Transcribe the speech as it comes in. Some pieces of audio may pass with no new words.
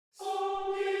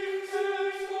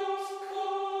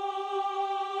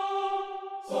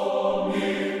There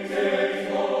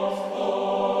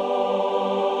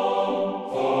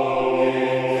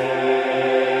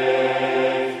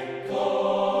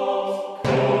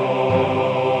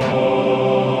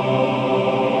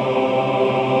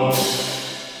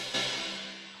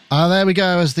we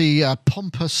go, as the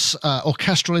pompous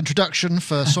orchestral introduction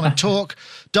for Sonic Talk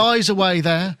dies away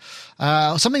there.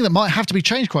 Something that might have to be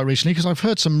changed quite recently, because I've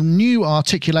heard some new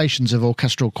articulations of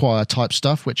orchestral choir type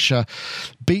stuff, which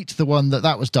beat the one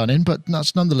that was done in, but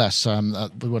that's nonetheless,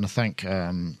 we want to thank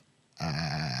the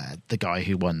guy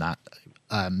who won that.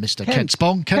 Mr. Kent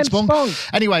Spong.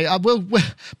 Anyway, we'll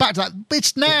back to that.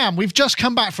 It's NAMM. We've just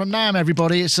come back from NAMM,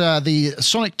 everybody. It's the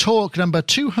Sonic Talk number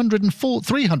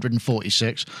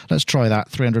 346. Let's try that,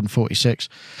 346.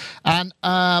 And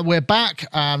we're back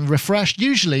and refreshed.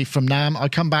 Usually from NAMM, I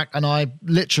come back and I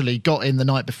literally got in the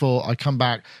night before. I come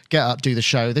back, get up, do the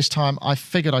show. This time, I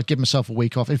figured I'd give myself a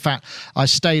week off. In fact, I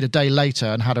stayed a day later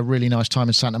and had a really nice time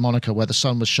in Santa Monica where the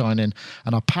sun was shining,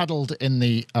 and I paddled in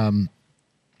the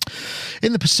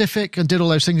Pacific and did all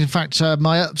those things. In fact,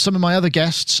 some of my other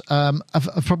guests have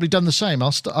probably done the same.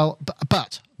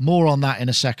 But more on that in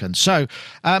a second. So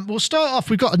we'll start off.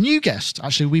 We've got a new guest.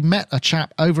 Actually, we met a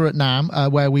chap over at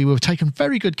NAMM where we were taken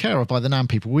very good care of by the NAMM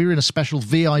people. We were in a special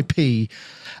VIP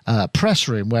press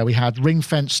room where we had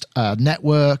ring-fenced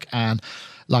network and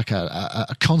like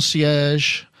a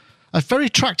concierge. A very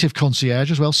attractive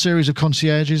concierge as well, series of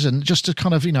concierges, and just a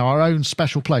kind of, our own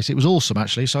special place. It was awesome,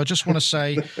 actually. So I just want to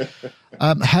say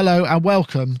hello and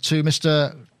welcome to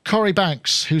Mr. Corey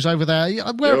Banks, who's over there.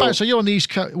 Whereabouts? So you're on the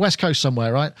West Coast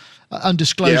somewhere, right?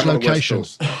 Undisclosed location.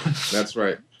 That's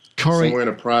right. Corey, somewhere in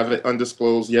a private,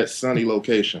 undisclosed yet sunny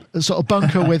location. A sort of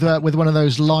bunker with one of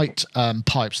those light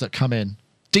pipes that come in.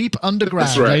 Deep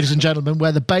underground, right, ladies and gentlemen,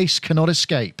 where the bass cannot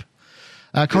escape.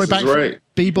 Corey Banks, right.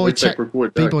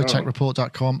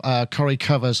 bboytechreport.com. Corey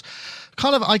covers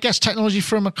kind of, I guess, technology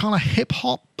from a kind of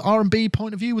hip-hop, R&B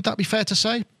point of view. Would that be fair to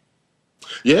say?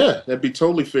 Yeah, that'd be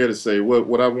totally fair to say.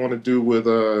 What I want to do with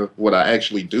what I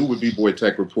actually do with B-Boy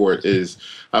Tech Report is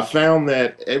I found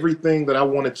that everything that I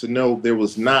wanted to know, there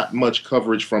was not much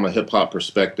coverage from a hip-hop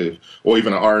perspective or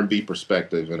even an R&B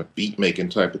perspective and a beat-making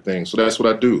type of thing. So that's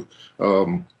what I do.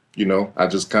 I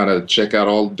just kind of check out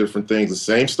all the different things, the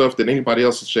same stuff that anybody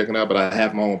else is checking out, but I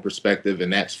have my own perspective,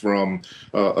 and that's from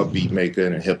a beat maker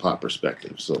and a hip-hop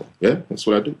perspective. So, yeah, that's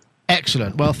what I do.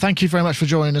 Excellent. Well, thank you very much for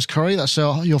joining us, Corey. That's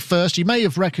your first. You may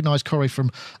have recognised Corey from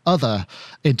other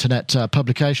internet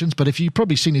publications, but if you've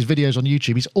probably seen his videos on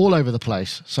YouTube, he's all over the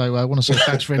place. So I want to say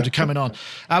thanks for him to coming on.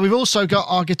 We've also got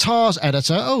our guitars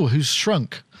editor, who's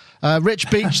shrunk. Rich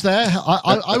Beach there.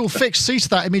 I will cease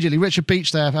that immediately. Richard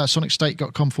Beach there,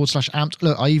 sonicstate.com/amped.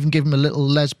 Look, I even give him a little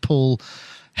Les Paul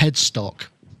headstock.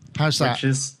 How's that? Which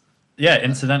is,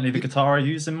 incidentally, the guitar I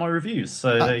use in my reviews.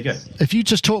 So there you go. If you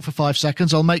just talk for 5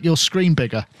 seconds, I'll make your screen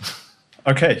bigger.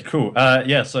 Okay, cool.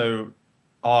 So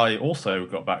I also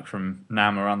got back from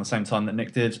NAMM around the same time that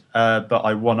Nick did, but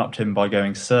I one-upped him by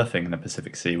going surfing in the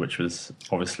Pacific Sea, which was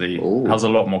obviously has a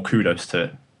lot more kudos to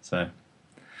it. So...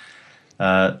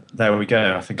 there we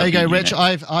go. I think there you go, Rich.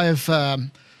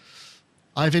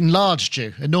 I've enlarged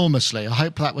you enormously. I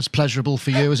hope that was pleasurable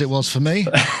for you as it was for me.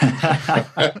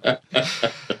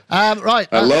 Right.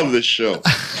 I love this show.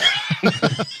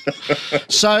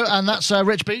 So, and that's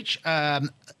Rich Beach.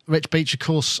 Rich Beach, of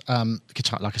course,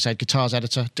 guitars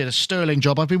editor, did a sterling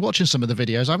job. I've been watching some of the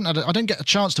videos. I didn't get a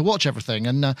chance to watch everything,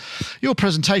 and your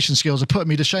presentation skills are putting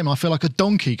me to shame. I feel like a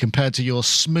donkey compared to your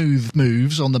smooth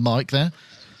moves on the mic there.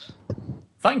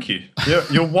 Thank you.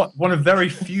 You're one of very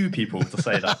few people to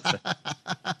say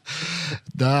that.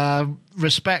 The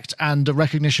respect and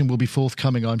recognition will be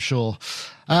forthcoming, I'm sure.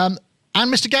 And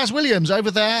Mr. Gaz Williams over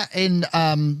there in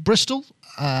Bristol.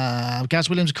 Gaz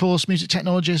Williams, of course, music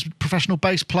technologist, professional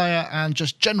bass player, and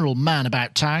just general man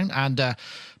about town, and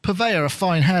purveyor of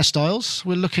fine hairstyles.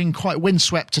 We're looking quite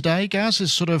windswept today. Gaz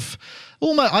is sort of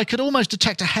I could almost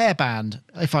detect a hairband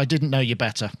if I didn't know you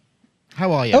better.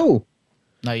 How are you? Oh.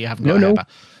 No, you haven't got a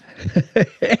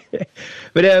hairband.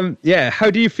 But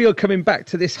how do you feel coming back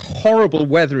to this horrible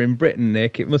weather in Britain,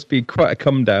 Nick? It must be quite a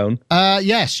come down.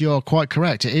 Yes, you're quite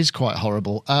correct. It is quite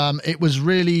horrible. It was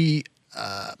really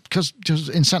because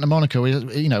in Santa Monica, we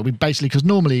basically, because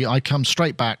normally I come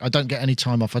straight back. I don't get any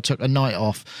time off. I took a night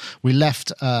off. We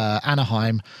left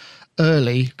Anaheim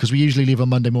early because we usually leave on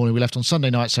Monday morning. We left on Sunday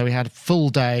night, so we had a full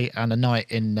day and a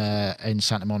night in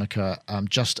Santa Monica,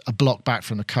 just a block back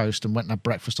from the coast, and went and had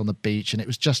breakfast on the beach, and it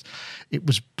was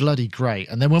bloody great.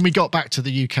 And then when we got back to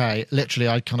the UK, literally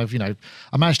I kind of I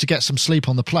managed to get some sleep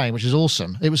on the plane, which is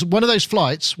awesome. It was one of those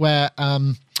flights where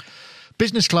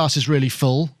business class is really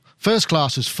full. First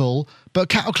class was full, but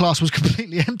cattle class was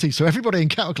completely empty. So everybody in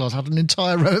cattle class had an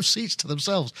entire row of seats to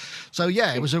themselves. So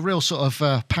yeah, it was a real sort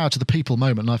of power to the people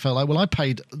moment. And I felt like, well, I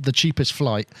paid the cheapest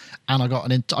flight, and I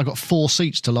got 4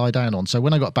 seats to lie down on. So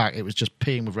when I got back, it was just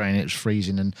peeing with rain. It was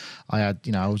freezing, and I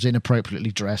was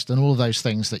inappropriately dressed, and all of those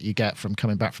things that you get from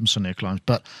coming back from sunnier climes.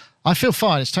 But I feel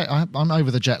fine. I'm over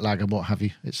the jet lag and what have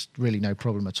you. It's really no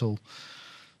problem at all.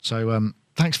 So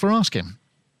thanks for asking.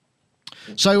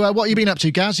 So what have you been up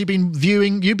to, Gaz? You've been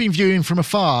viewing from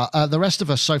afar. The rest of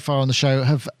us so far on the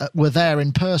show were there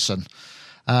in person.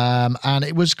 And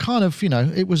it was kind of,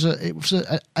 it was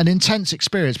an intense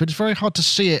experience, but it's very hard to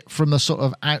see it from the sort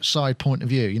of outside point of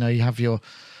view. You have your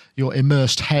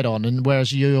immersed head on, and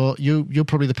whereas you're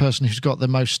probably the person who's got the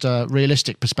most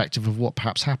realistic perspective of what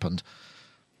perhaps happened.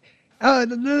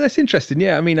 That's interesting.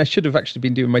 Yeah, I mean, I should have actually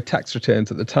been doing my tax returns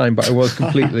at the time, but I was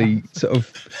completely sort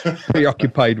of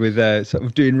preoccupied with sort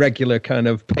of doing regular kind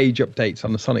of page updates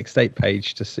on the Sonic State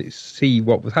page to see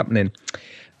what was happening.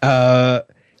 Yeah,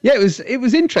 it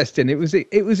was interesting. It was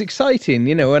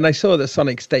exciting, and I saw that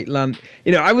Sonic State land.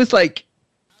 I was like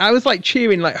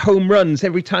cheering like home runs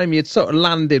every time you'd sort of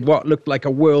landed what looked like a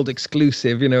world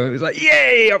exclusive. It was like,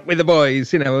 yay, up with the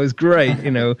boys. It was great.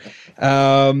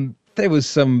 There was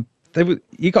some.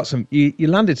 You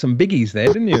landed some biggies there,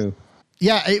 didn't you?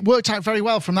 Yeah, it worked out very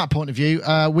well from that point of view.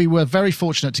 We were very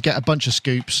fortunate to get a bunch of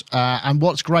scoops. And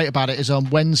what's great about it is on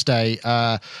Wednesday,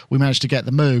 we managed to get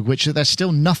the Moog, which there's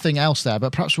still nothing else there,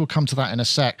 but perhaps we'll come to that in a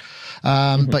sec.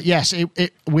 But yes,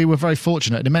 we were very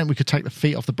fortunate. It meant we could take the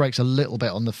feet off the brakes a little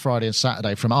bit on the Friday and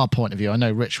Saturday from our point of view. I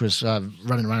know Rich was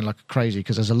running around like crazy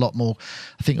because there's a lot more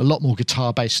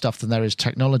guitar-based stuff than there is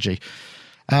technology.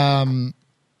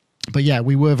 But yeah,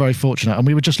 we were very fortunate, and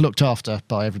we were just looked after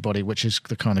by everybody, which is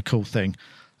the kind of cool thing.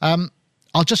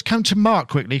 I'll just come to Mark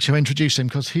quickly to introduce him,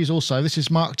 because this is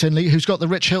Mark Tinley, who's got the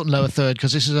Rich Hilton lower third,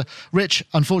 because Rich,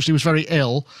 unfortunately, was very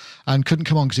ill and couldn't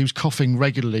come on because he was coughing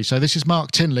regularly. So this is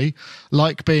Mark Tinley,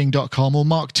 likebeing.com or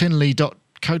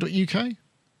marktinley.co.uk.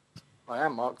 I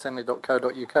am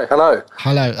marktinley.co.uk. Hello.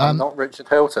 Hello. I'm not Richard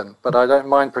Hilton, but I don't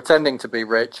mind pretending to be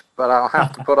rich, but I'll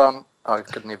have to put on... I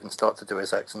couldn't even start to do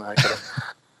his accent.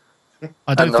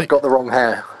 I've got the wrong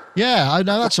hair. Yeah, I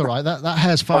know, that's all right. That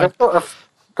hair's fine. I've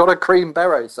got a cream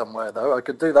beret somewhere, though. I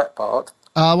could do that part.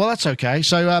 Well, that's okay.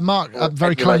 So Mark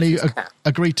very kindly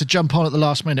agreed to jump on at the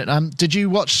last minute. Did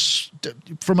you watch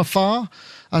from afar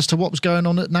as to what was going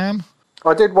on at NAMM?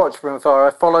 I did watch from afar. I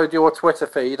followed your Twitter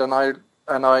feed, and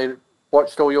I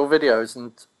watched all your videos.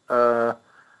 And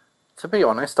to be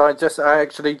honest, I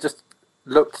actually just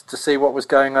looked to see what was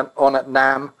going on at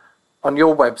NAMM on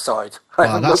your website.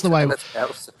 That's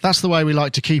the way we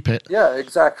like to keep it. Yeah,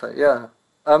 exactly. Yeah,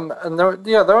 and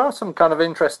there are some kind of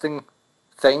interesting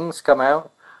things come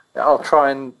out. I'll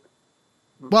try and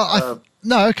go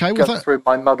through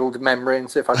my muddled memory and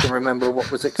see if I can remember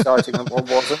what was exciting and what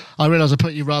wasn't. I realise I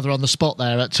put you rather on the spot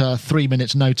there at 3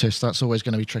 minutes' notice. That's always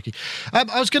going to be tricky.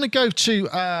 I was going to go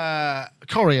to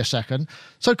Corey a second.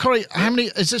 So, Corey, how many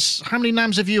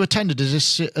NAMMs have you attended?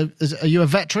 Are you a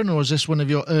veteran, or is this one of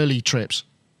your early trips?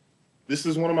 This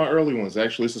is one of my early ones.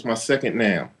 Actually, this is my second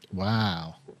NAMM.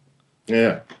 Wow.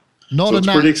 Yeah. It's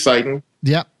pretty exciting.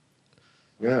 Yeah.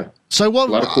 Yeah. So what?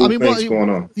 A lot of cool things going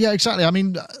on. Yeah, exactly. I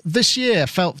mean, this year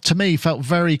felt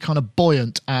very kind of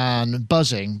buoyant and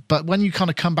buzzing. But when you kind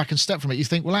of come back and step from it, you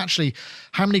think, well, actually,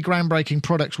 how many groundbreaking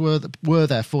products were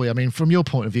there for you? I mean, from your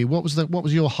point of view, what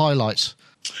was your highlights?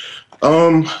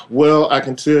 Well, I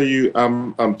can tell you,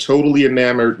 I'm totally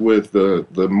enamored with the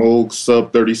Moog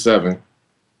Sub 37.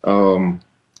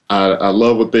 I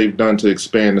love what they've done to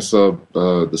expand the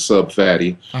Sub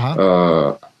Fatty.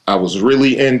 Uh-huh. I was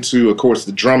really into, of course,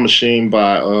 the drum machine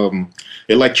by the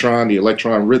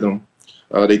Electron Rhythm.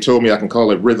 They told me I can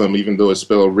call it rhythm, even though it's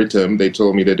spelled rhythm. They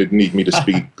told me they didn't need me to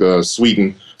speak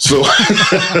Sweden. So,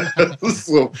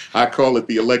 so I call it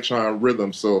the Electron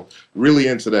Rhythm. So really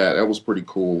into that. That was pretty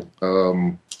cool.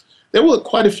 There were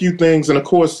quite a few things. And, of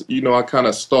course, I kind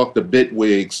of stalked the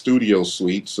Bitwig Studio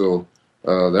Suite. So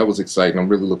that was exciting. I'm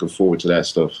really looking forward to that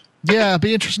stuff. Yeah, it'd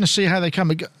be interesting to see how they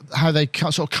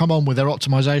sort of come on with their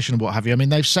optimization and what have you. I mean,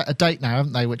 they've set a date now,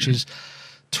 haven't they, which is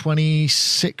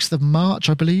 26th of March,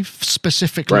 I believe,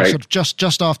 specifically, right, sort of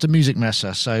just after Music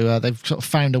Messe. So they've sort of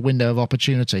found a window of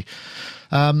opportunity.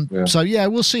 So yeah,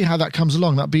 we'll see how that comes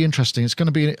along. That'd be interesting. It's going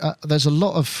to be there's a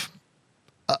lot of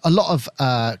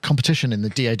competition in the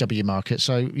DAW market.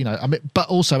 So but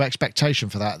also expectation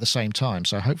for that at the same time.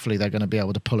 So hopefully they're going to be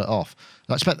able to pull it off.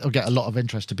 I expect they'll get a lot of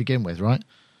interest to begin with, right?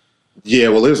 Yeah,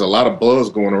 well, there's a lot of buzz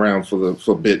going around for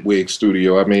Bitwig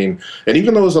Studio. I mean, and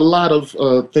even though there's a lot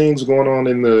of things going on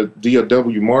in the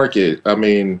DAW market, I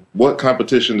mean, what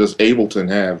competition does Ableton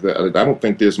have? I don't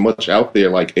think there's much out there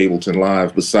like Ableton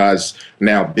Live besides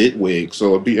now Bitwig.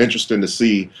 So it'd be interesting to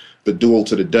see the duel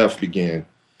to the death begin.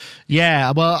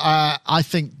 Yeah, well, I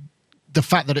think the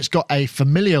fact that it's got a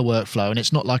familiar workflow and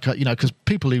it's not like because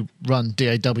people who run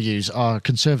DAWs are a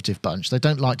conservative bunch. They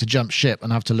don't like to jump ship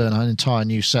and have to learn an entire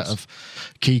new set of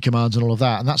key commands and all of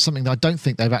that. And that's something that I don't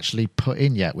think they've actually put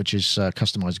in yet, which is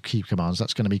customized key commands.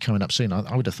 That's going to be coming up soon.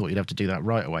 I would have thought you'd have to do that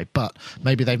right away, but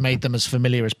maybe they've made them as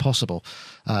familiar as possible.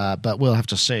 But we'll have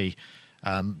to see.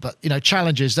 But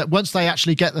challenges that once they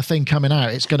actually get the thing coming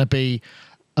out, it's going to be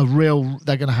they're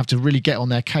going to have to really get on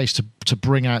their case to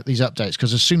bring out these updates,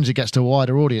 because as soon as it gets to a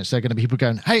wider audience, they're going to be people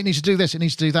going, hey, it needs to do this, it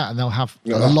needs to do that, and they'll have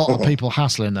a lot of people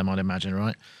hassling them, I'd imagine,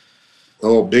 right?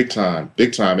 Oh, big time.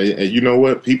 And you know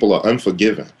what? People are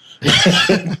unforgiving.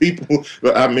 People,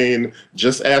 I mean,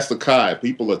 just ask the Kai.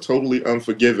 People are totally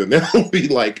unforgiving. They'll be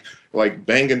like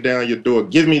banging down your door.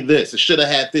 Give me this. It should have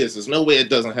had this. There's no way it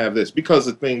doesn't have this. Because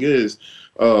the thing is,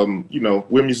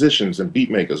 we're musicians and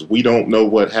beat makers. We don't know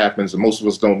what happens, and most of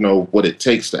us don't know what it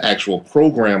takes to actual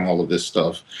program all of this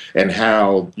stuff and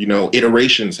how,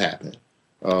 iterations happen.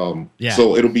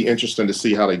 So it'll be interesting to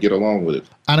see how they get along with it.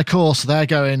 And of course, their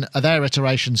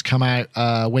iterations come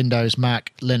out Windows,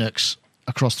 Mac, Linux,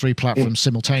 across 3 platforms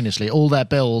simultaneously. All their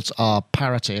builds are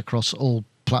parity across all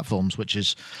platforms, which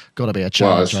has got to be a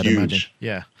challenge, I'd imagine.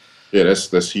 Yeah,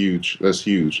 that's huge. That's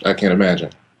huge. I can't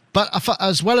imagine. But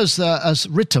as well as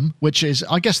Rhythm, which is,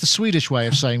 I guess, the Swedish way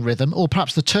of saying rhythm, or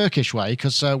perhaps the Turkish way,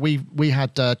 because we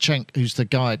had Cenk, who's the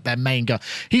guy, their main guy.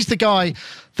 He's the guy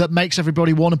that makes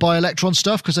everybody want to buy Electron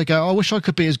stuff, because they go, I wish I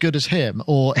could be as good as him.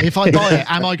 Or if I buy it,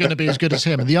 am I going to be as good as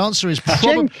him? And the answer is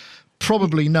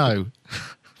probably no.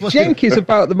 Cenk is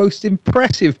about the most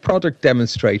impressive product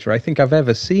demonstrator I think I've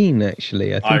ever seen,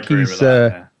 actually. I think agree with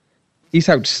that, yeah. He's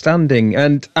outstanding.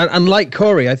 And like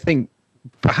Corey, I think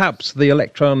perhaps the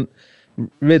Electron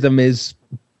Rhythm was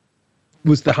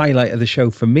the highlight of the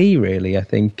show for me, really, I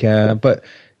think. But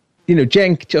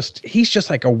Cenk he's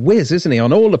just like a whiz, isn't he,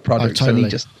 on all the products? Oh,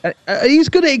 totally. And he's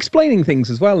good at explaining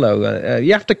things as well, though.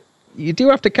 You do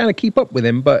have to kind of keep up with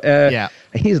him, but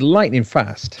he's lightning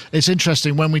fast. It's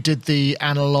interesting, when we did the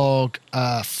Analog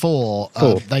 4,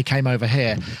 they came over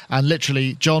here, and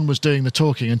literally John was doing the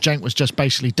talking and Cenk was just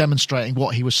basically demonstrating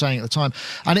what he was saying at the time.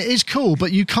 And it is cool,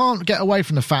 but you can't get away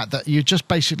from the fact that you're just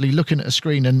basically looking at a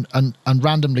screen and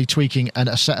randomly tweaking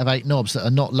a set of 8 knobs that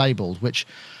are not labeled, which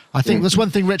I think that's one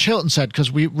thing Rich Hilton said, because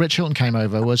Rich Hilton came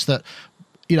over, was that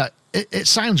it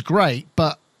sounds great,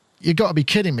 but you've got to be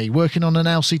kidding me, working on an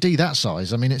LCD that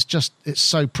size. I mean, it's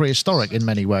so prehistoric in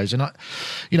many ways. And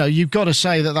you've got to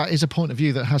say that is a point of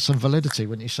view that has some validity,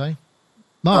 wouldn't you say?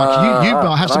 Mark, you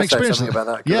might have some experience about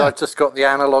that. Yeah, I've just got the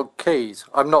analog keys.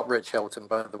 I'm not Rich Hilton,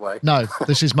 by the way. No,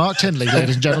 this is Mark Tinley,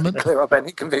 ladies and gentlemen. Clear up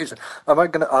any confusion. I'll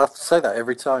have to say that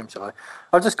every time, shall I?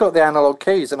 I've just got the analog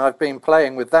keys, and I've been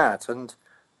playing with that, and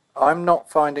I'm not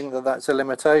finding that that's a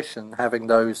limitation, having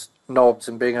those knobs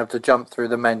and being able to jump through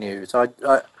the menus. I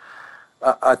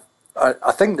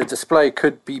think the display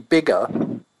could be bigger,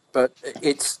 but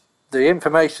the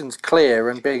information's clear,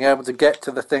 and being able to get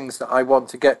to the things that I want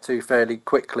to get to fairly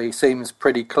quickly seems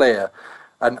pretty clear.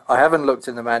 And I haven't looked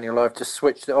in the manual, I've just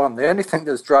switched it on. The only thing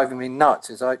that's driving me nuts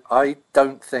is I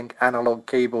don't think analog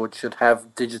keyboards should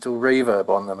have digital reverb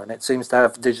on them, and it seems to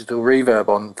have digital reverb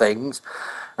on things.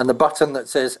 And the button that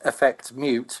says effect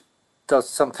mute does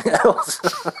something else.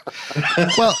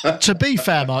 Well, to be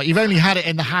fair, Mark, you've only had it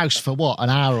in the house for an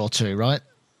hour or two, right?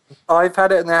 I've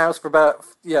had it in the house for about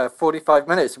 45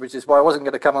 minutes, which is why I wasn't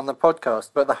going to come on the podcast.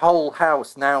 But the whole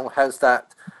house now has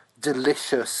that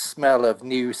delicious smell of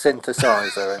new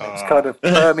synthesizer, and it's kind of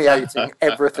permeating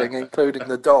everything, including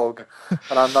the dog.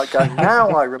 And I'm like going, now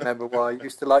I remember why I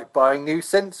used to like buying new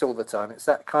synths all the time. It's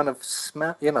that kind of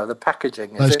smell, the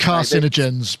packaging. Those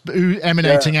carcinogens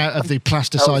emanating out of the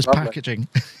plasticized packaging.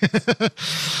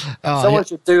 Someone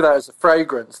should do that as a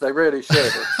fragrance. They really should.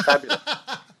 It's fabulous.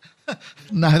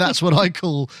 No, that's what I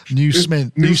call the new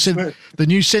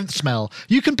synth smell.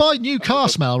 You can buy new car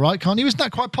smell, right? Can't you? Isn't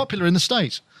that quite popular in the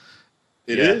States?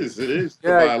 It is. You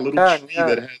buy a little tree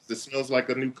that smells like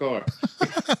a new car.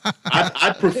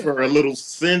 I prefer a little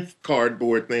synth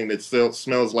cardboard thing that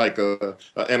smells like a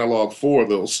Analog 4,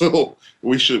 though. So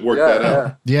we should work that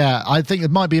out. Yeah, I think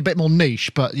it might be a bit more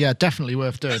niche, but definitely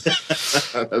worth doing.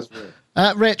 That's right.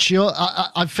 Rich,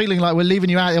 I'm feeling like we're leaving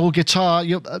you out your guitar.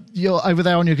 You're over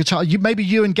there on your guitar. Maybe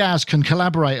you and Gaz can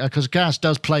collaborate, because Gaz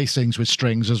does play things with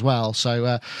strings as well.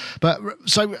 So,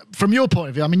 so from your point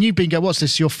of view, I mean, you've been what's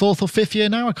this? Your 4th or 5th year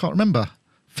now? I can't remember.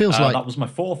 Feels like that was my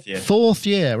 4th year. 4th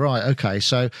year, right? Okay.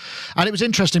 So, and it was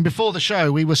interesting. Before the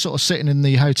show, we were sort of sitting in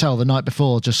the hotel the night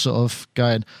before, just sort of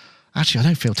going, actually, I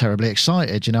don't feel terribly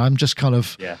excited. You know, I'm just kind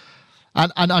of, yeah.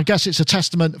 And I guess it's a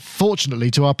testament, fortunately,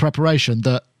 to our preparation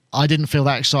that I didn't feel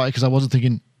that excited, because I wasn't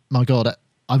thinking, my God,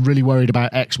 I'm really worried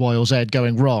about X, Y, or Z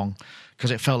going wrong,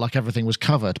 because it felt like everything was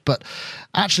covered. But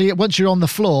actually, once you're on the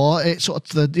floor, it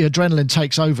sort of the adrenaline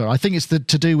takes over. I think it's to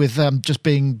do with just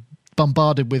being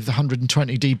bombarded with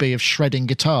 120 dB of shredding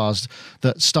guitars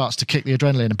that starts to kick the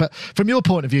adrenaline. But from your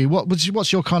point of view,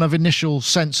 what's your kind of initial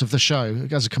sense of the show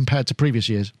as compared to previous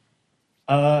years?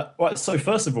 Well, so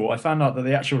first of all, I found out that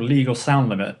the actual legal sound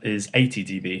limit is 80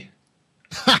 dB.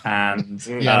 And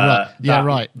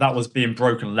that was being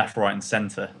broken left, right, and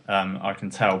centre. I can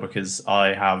tell, because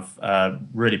I have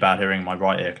really bad hearing in my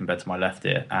right ear compared to my left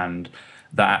ear, and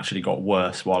that actually got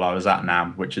worse while I was at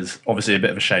NAMM, which is obviously a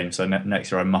bit of a shame. So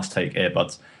next year I must take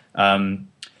earbuds.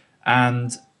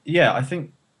 And yeah, I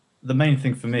think the main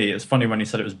thing for me, it's funny when you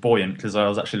said it was buoyant, because I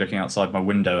was actually looking outside my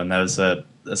window, and there's a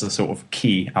sort of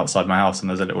key outside my house, and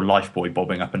there's a little life buoy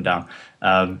bobbing up and down.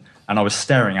 And I was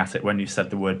staring at it when you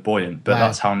said the word buoyant, but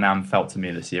That's how NAMM felt to me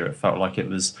this year. It felt like it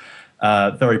was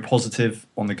very positive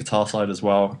on the guitar side as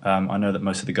well. I know that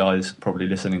most of the guys probably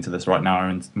listening to this right now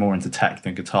are more into tech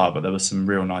than guitar, but there was some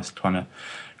real nice kind of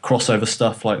crossover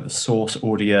stuff, like the Source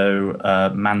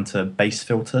Audio Manta bass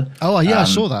filter. Oh yeah, I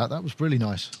saw that. That was really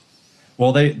nice.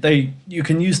 Well, you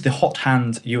can use the hot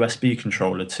hand USB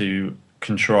controller to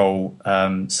control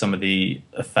some of the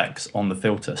effects on the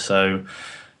filter. So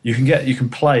you can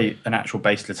play an actual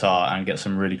bass guitar and get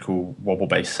some really cool wobble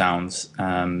bass sounds.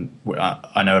 I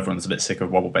know everyone's a bit sick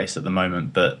of wobble bass at the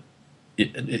moment, but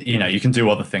you can do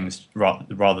other things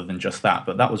rather than just that.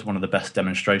 But that was one of the best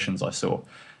demonstrations I saw.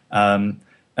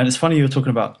 And it's funny you were talking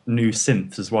about new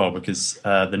synths as well, because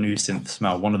the new synth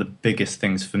smell, one of the biggest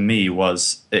things for me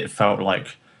was it felt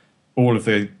like all of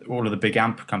the big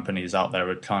amp companies out there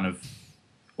had kind of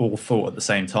all thought at the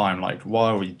same time, like, why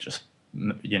are we just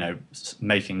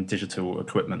making digital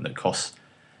equipment that costs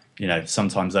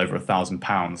sometimes over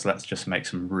 £1,000? Let's just make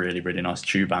some really, really nice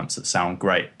tube amps that sound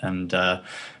great. And I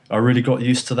really got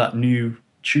used to that new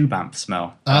tube amp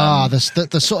smell.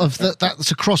 The sort of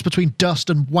that's a cross between dust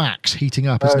and wax heating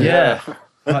up, isn't it? Yeah.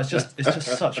 It's just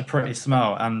such a pretty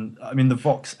smell. And I mean, the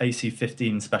Vox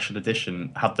AC15 Special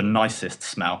Edition had the nicest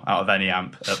smell out of any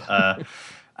amp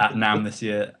at NAMM this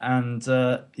year. And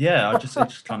it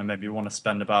just kind of made me want to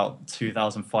spend about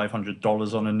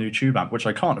 $2,500 on a new tube amp, which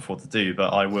I can't afford to do,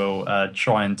 but I will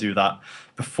try and do that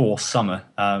before summer.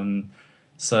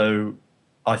 So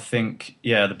I think,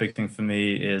 the big thing for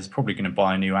me is probably going to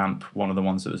buy a new amp, one of the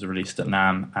ones that was released at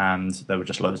NAMM, and there were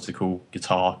just loads of cool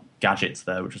guitar gadgets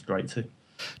there, which was great too.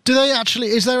 Do they actually,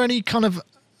 is there any kind of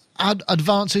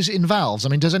advances in valves? I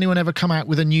mean, does anyone ever come out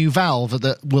with a new valve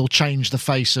that will change the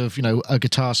face of, a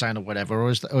guitar sound or whatever, or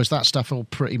is that stuff all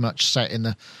pretty much set in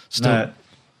the still?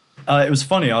 No. It was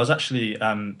funny, I was actually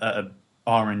at a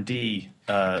R&D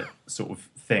sort of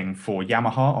thing for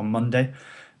Yamaha on Monday.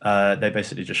 They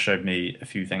basically just showed me a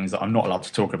few things that I'm not allowed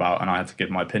to talk about, and I had to give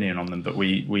my opinion on them. But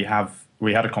we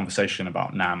had a conversation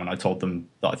about NAMM, and I told them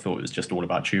that I thought it was just all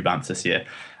about tube amps this year.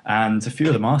 And a few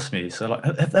of them asked me, so like,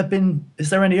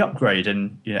 is there any upgrade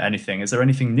in anything? Is there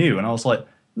anything new? And I was like,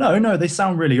 no, they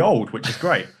sound really old, which is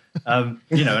great. And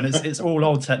it's all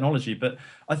old technology. But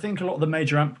I think a lot of the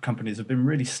major amp companies have been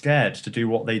really scared to do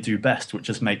what they do best,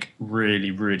 which is make really,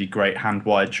 really great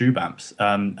hand-wired tube amps.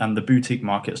 And the boutique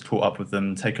market's caught up with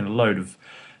them, taken a load of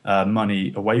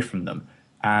money away from them.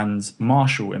 And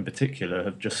Marshall in particular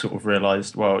have just sort of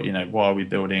realized, well, why are we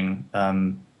building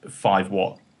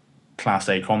 5-watt Class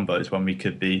A combos when we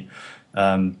could be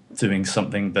doing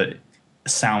something that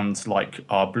sounds like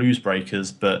our Blues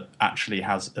Breakers, but actually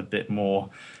has a bit more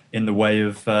in the way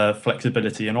of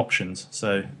flexibility and options.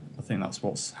 So I think that's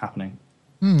what's happening.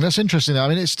 That's interesting. I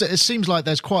mean, it seems like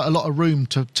there's quite a lot of room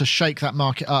to shake that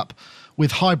market up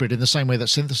with hybrid, in the same way that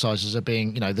synthesizers are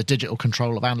being, the digital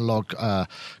control of analog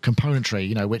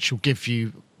componentry, which will give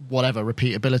you whatever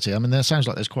repeatability. I mean, there sounds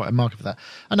like there's quite a market for that.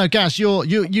 I know, Gaz,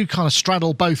 you kind of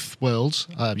straddle both worlds,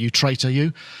 you traitor,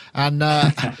 you. And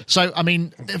so, I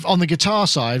mean, on the guitar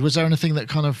side, was there anything that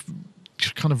kind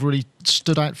of really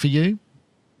stood out for you?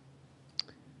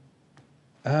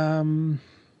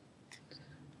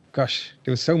 Gosh,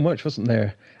 there was so much, wasn't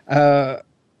there?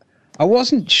 I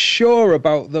wasn't sure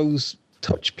about those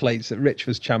touch plates that Rich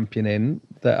was championing.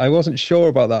 That I wasn't sure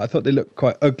about that. I thought they looked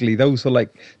quite ugly. Those were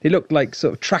they looked like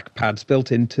sort of track pads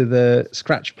built into the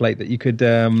scratch plate that you could.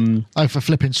 For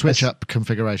flipping switch up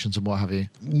configurations and what have you.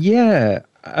 Yeah,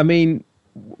 I mean,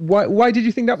 why did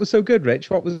you think that was so good,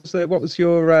 Rich? What was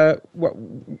your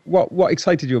what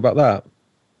excited you about that?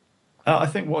 I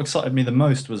think what excited me the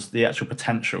most was the actual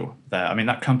potential there. I mean,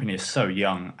 that company is so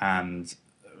young and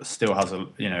still has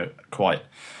quite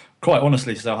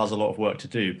honestly still has a lot of work to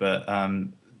do, but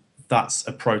that's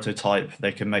a prototype.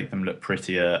 They can make them look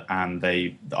prettier, and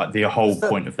the whole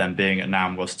point of them being at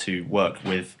NAMM was to work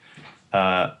with,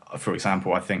 for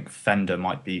example, I think Fender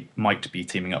might be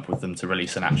teaming up with them to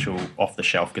release an actual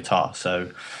off-the-shelf guitar.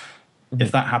 So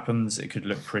if that happens, it could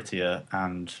look prettier.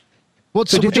 And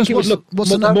do you think it would look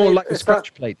more like a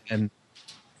scratch plate then?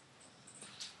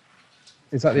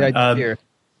 Is that the idea?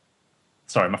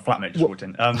 Sorry, my flatmate just walked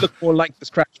in. Look more like the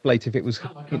scratch plate if it was.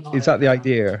 Is that the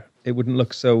idea? It wouldn't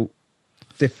look so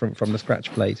different from the scratch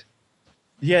plate.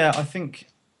 Yeah, I think.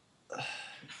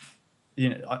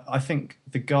 I think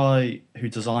the guy who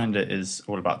designed it is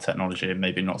all about technology and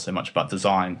maybe not so much about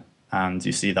design, and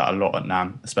you see that a lot at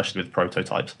NAMM, especially with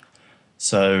prototypes.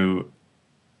 So,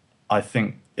 I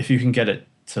think if you can get it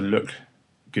to look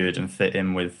good and fit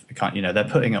in with they're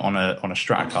putting it on a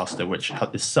Stratocaster, which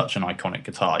is such an iconic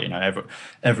guitar.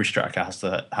 Every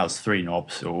Stratocaster has 3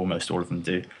 knobs, or almost all of them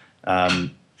do.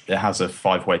 It has a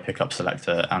 5-way pickup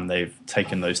selector, and they've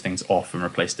taken those things off and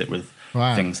replaced it with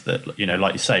things that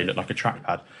like you say look like a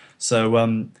trackpad. So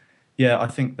I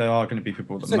think there are going to be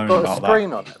people that moan about that. Has it got a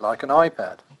screen on it like an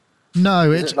iPad?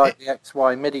 No, it's like the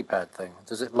XY MIDI pad thing.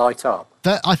 Does it light up?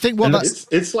 I think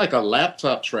it's like a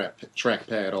laptop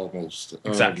trackpad almost.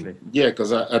 Exactly. Yeah,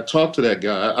 because I talked to that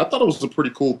guy. I thought it was a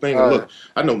pretty cool thing. Look,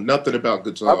 I know nothing about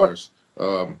guitars,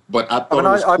 but I thought it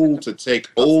was cool to take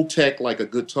old tech like a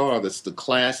guitar that's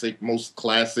the most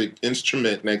classic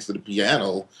instrument next to the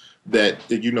piano. That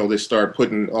they start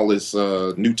putting all this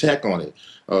new tech on it.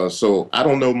 So I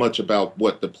don't know much about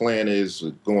what the plan is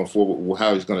going forward,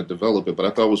 how he's going to develop it, but I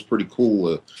thought it was pretty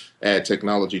cool to add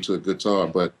technology to a guitar.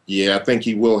 But yeah, I think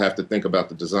he will have to think about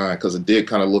the design, because it did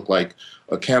kind of look like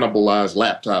a cannibalized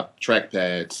laptop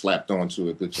trackpad slapped onto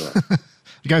a guitar.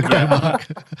 Go, Mark.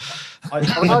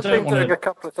 I've been doing a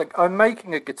couple of things. I'm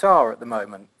making a guitar at the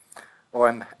moment, or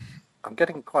I'm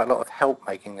getting quite a lot of help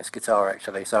making this guitar,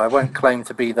 actually. So I won't claim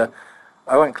to be the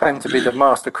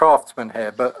master craftsman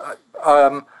here, but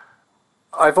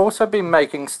I've also been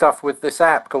making stuff with this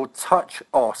app called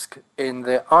TouchOSC in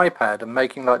the iPad, and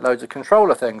making loads of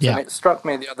controller things. Yeah. And it struck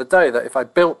me the other day that if I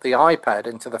built the iPad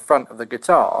into the front of the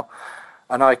guitar,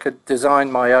 and I could design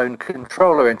my own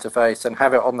controller interface and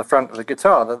have it on the front of the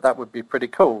guitar, that would be pretty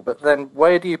cool. But then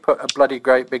where do you put a bloody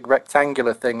great big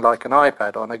rectangular thing like an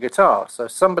iPad on a guitar? So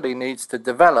somebody needs to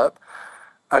develop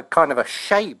a kind of a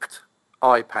shaped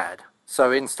iPad.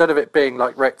 So instead of it being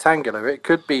like rectangular, it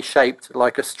could be shaped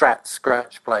like a Strat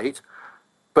scratch plate,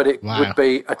 but it would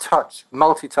be a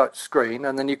multi-touch screen,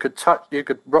 and then you could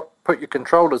put your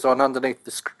controllers on underneath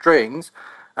the strings,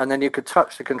 and then you could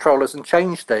touch the controllers and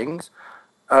change things.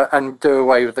 And do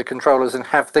away with the controllers and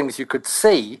have things you could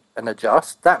see and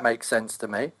adjust. That makes sense to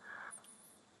me.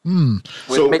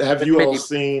 So have you all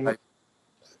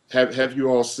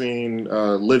seen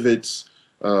Livid's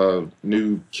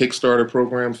new Kickstarter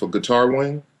program for Guitar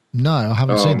Wing? No, I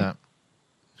haven't seen that.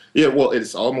 Yeah, well,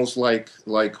 it's almost like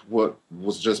what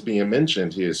was just being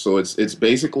mentioned here. So it's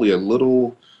basically a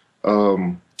little.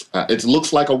 It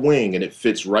looks like a wing, and it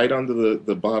fits right under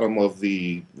the bottom of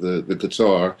the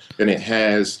guitar, and it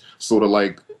has sort of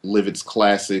like Livid's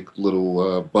classic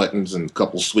little buttons and a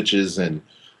couple switches and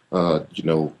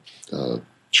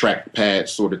track pad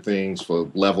sort of things for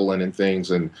leveling and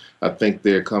things. And I think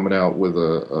they're coming out with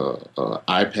a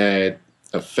iPad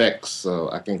effects.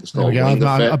 I think it's called Wing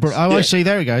Effects. I see.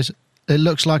 There it goes. It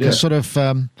looks like a sort of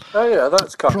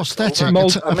that's prosthetic, cool.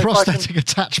 prosthetic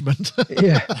attachment.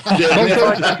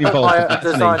 If I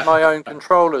design my own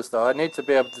controllers, though, I need to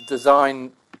be able to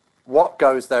design what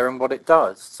goes there and what it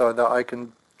does, so that I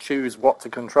can choose what to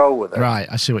control with it. Right,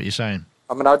 I see what you're saying.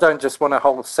 I mean, I don't just want a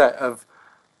whole set of,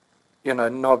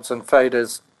 knobs and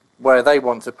faders where they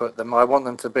want to put them. I want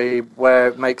them to be where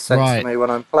it makes sense to me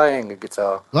when I'm playing a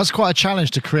guitar. That's quite a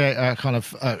challenge to create a kind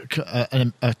of a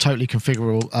totally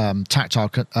configurable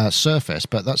tactile surface,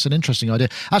 but that's an interesting idea.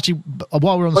 Actually,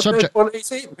 while we're on the subject... Well,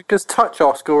 because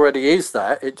TouchOSC already is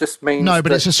that, it just means... No,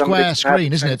 but it's a square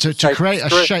screen, isn't it? To create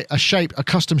a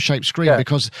custom shaped screen,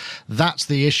 because that's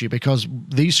the issue, because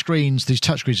these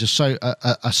touch screens are so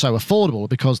affordable,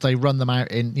 because they run them out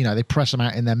in, they press them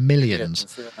out in their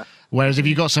millions. Whereas if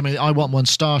you've got something, I want one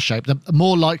star shape, the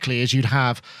more likely is you'd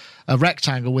have a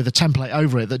rectangle with a template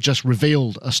over it that just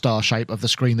revealed a star shape of the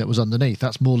screen that was underneath.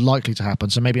 That's more likely to happen.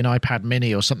 So maybe an iPad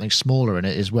Mini or something smaller in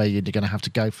it is where you're going to have to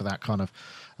go for that kind of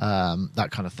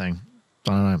thing. I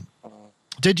don't know.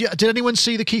 Did anyone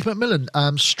see the Keith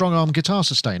McMillan strong arm guitar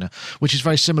sustainer, which is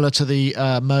very similar to the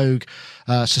Moog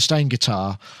sustain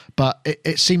guitar, but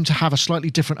it seemed to have a slightly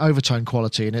different overtone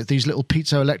quality in it. These little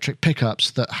piezoelectric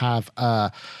pickups that have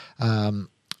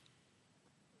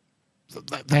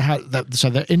so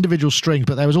they're individual strings,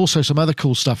 but there was also some other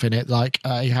cool stuff in it. Like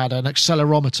he had an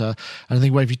accelerometer, and I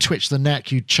think where if you twitch the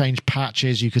neck, you'd change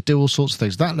patches. You could do all sorts of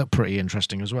things. That looked pretty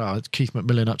interesting as well. It's Keith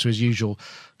McMillan up to his usual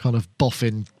kind of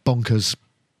boffin bonkers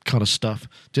kind of stuff.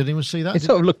 Did anyone see that? It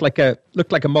sort of looked like a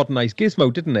modernized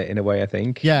Gizmo, didn't it? In a way, I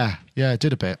think. Yeah, it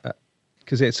did a bit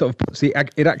because it sort of puts it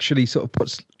actually sort of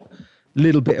puts a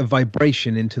little bit of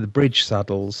vibration into the bridge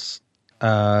saddles,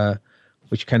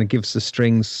 which kind of gives the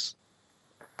strings.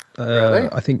 Really?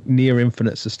 I think near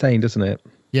infinite sustain, doesn't it?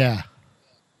 Yeah.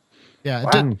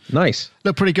 Wow. Nice.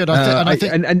 Look pretty good. I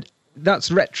think and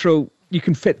that's retro. You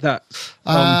can fit that.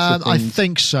 I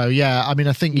think so. Yeah. I mean,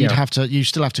 I think you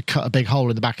still have to cut a big hole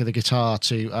in the back of the guitar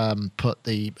to put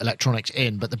the electronics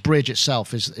in, but the bridge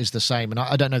itself is the same. And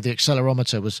I don't know if the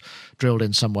accelerometer was drilled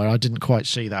in somewhere. I didn't quite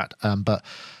see that, but.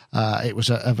 It was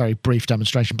a very brief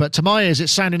demonstration, but to my ears it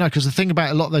sounded nice, because the thing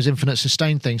about a lot of those infinite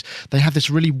sustain things, they have this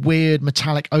really weird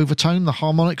metallic overtone. The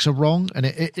harmonics are wrong, and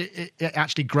it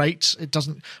actually grates. It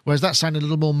doesn't, whereas that sounded a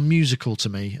little more musical to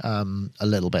me, a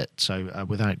little bit, so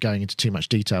without going into too much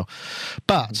detail.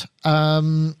 But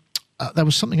there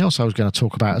was something else I was going to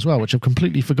talk about as well, which I've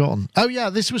completely forgotten. Oh yeah,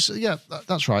 that's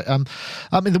right.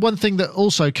 I mean, the one thing that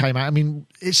also came out, I mean,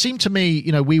 it seemed to me,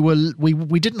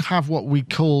 we didn't have what we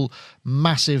call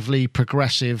massively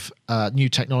progressive new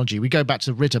technology. We go back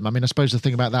to Rhythm. I mean, I suppose the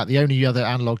thing about that, the only other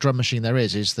analog drum machine there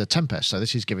is the Tempest. So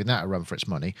this is giving that a run for its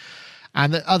money.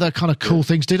 And the other kind of cool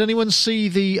things. Did anyone see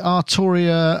the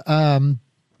Arturia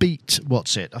Beat?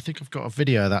 What's it? I think I've got a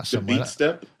video of that somewhere. The Beat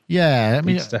Step. Yeah, I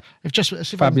mean,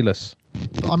 fabulous.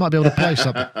 I might be able to play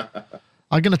something.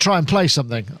 I'm going to try and play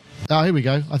something. Oh, here we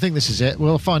go. I think this is it.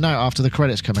 We'll find out after the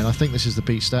credits come in. I think this is the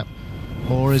Beat Step.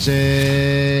 Or is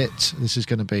it... This is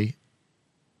going to be...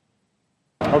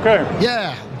 Okay.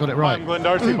 Yeah, got it right. I'm Glenn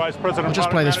Darcy, Vice President I'll just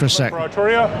play this for a sec. for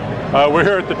Arturia. We're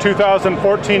here at the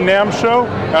 2014 NAMM show,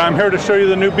 and I'm here to show you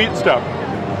the new Beat Step.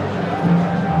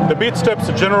 The Beat Step's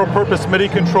a general purpose MIDI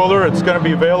controller. It's going to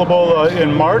be available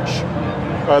in March.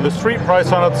 The street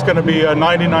price on it's going to be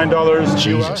 $99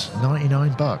 Jesus, US.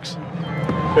 $99.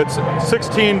 It's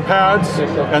 16 pads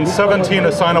and 17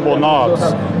 assignable knobs.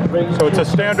 So it's a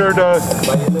standard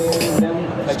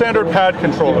pad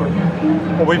controller.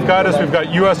 What we've got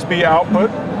USB output.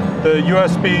 The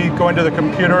USB going to the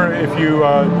computer if you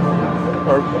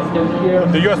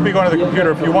the USB going to the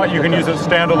computer. If you want, you can use it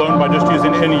standalone by just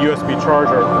using any USB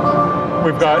charger.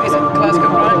 We've got. Is it class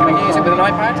compliant? Can I use it with an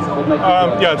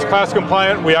iPad? Yeah, it's class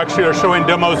compliant. We actually are showing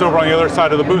demos over on the other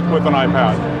side of the booth with an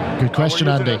iPad. Good question,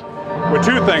 Andy. With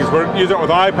two things. We're using it with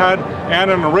an iPad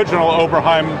and an original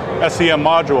Oberheim SEM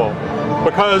module,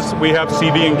 because we have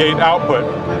CV and gate output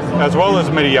as well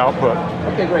as MIDI output.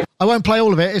 Okay, great. I won't play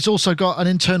all of it. It's also got an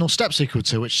internal step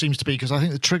sequencer, which seems to be, because I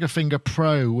think the Triggerfinger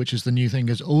Pro, which is the new thing,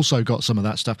 has also got some of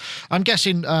that stuff. I'm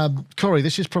guessing, Corey,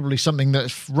 this is probably something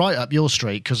that's right up your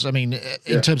street, because, I mean,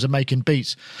 in terms of making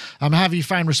beats. Have you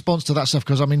found response to that stuff?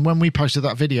 Because, I mean, when we posted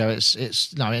that video, it's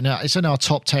in our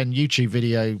top 10 YouTube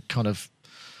video kind of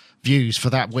views for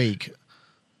that week.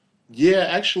 Yeah,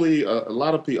 actually, a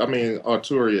lot of people, I mean,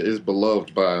 Arturia is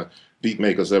beloved by beat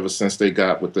makers ever since they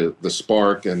got with the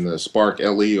Spark and the Spark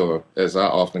LE, or as I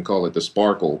often call it, the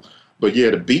Sparkle. But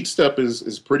yeah, the Beat Step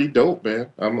is pretty dope, man.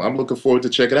 I'm looking forward to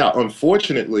check it out.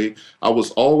 Unfortunately, I was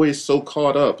always so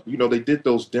caught up. You know, they did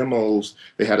those demos.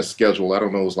 They had a schedule. I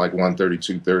don't know, it was like 1:30,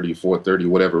 2:30, 4:30,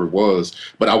 whatever it was.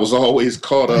 But I was always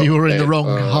caught up. You were in the wrong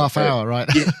half hour, right?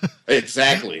 Yeah,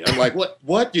 exactly. I'm like,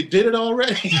 what? You did it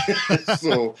already?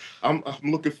 So I'm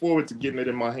looking forward to getting it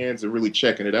in my hands and really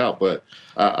checking it out. But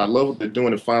I love what they're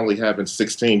doing and finally having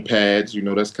 16 pads. You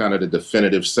know, that's kind of the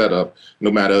definitive setup,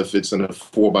 no matter if it's in a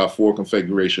 4x4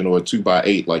 configuration or a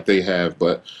 2x8 like they have.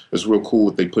 But it's real cool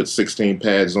that they put 16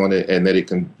 pads on it and that it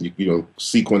can,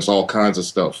 sequence all kinds of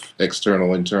stuff,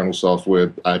 external, internal software,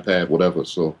 iPad, whatever.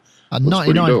 So and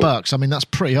 $99, I mean, that's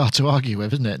pretty hard to argue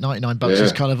with, isn't it? $99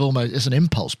 is kind of almost, it's an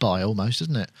impulse buy almost,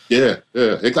 isn't it? Yeah.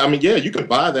 I mean, yeah, you could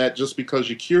buy that just because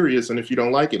you're curious, and if you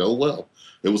don't like it, oh well.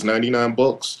 It was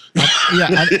 $99.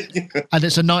 And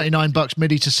it's a $99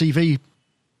 MIDI to CV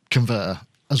converter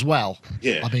as well.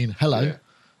 Yeah. I mean, hello.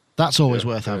 That's always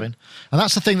worth having, and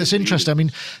that's the thing that's interesting. I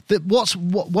mean,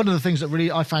 one of the things that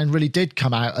really I found really did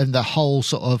come out in the whole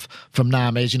sort of from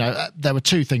NAMM is, there were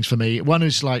two things for me. One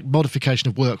is like modification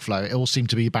of workflow. It all seemed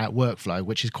to be about workflow,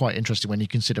 which is quite interesting when you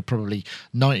consider probably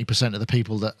 90% of the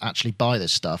people that actually buy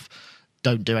this stuff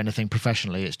don't do anything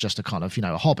professionally. It's just a kind of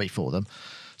a hobby for them.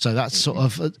 So that's sort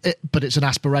of it, but it's an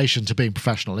aspiration to being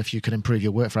professional if you can improve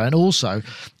your workflow. And also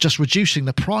just reducing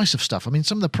the price of stuff. I mean,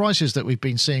 some of the prices that we've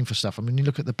been seeing for stuff, I mean, you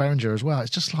look at the Behringer as well, it's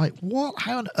just like, what?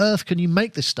 How on earth can you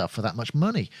make this stuff for that much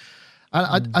money?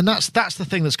 And that's the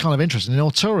thing that's kind of interesting. And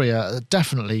Arturia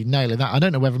definitely nailing that. I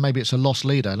don't know whether maybe it's a lost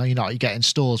leader. You get in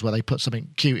stores where they put something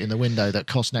cute in the window that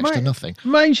costs next to nothing.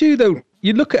 Mind you, though,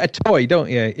 you look at a toy, don't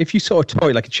you? If you saw a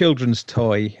toy, like a children's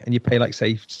toy, and you pay, like,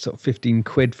 say, sort of 15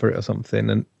 quid for it or something,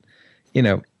 and,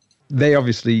 they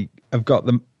obviously have got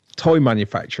the toy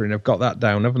manufacturing, have got that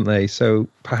down, haven't they? So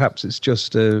perhaps it's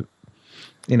just,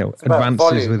 advances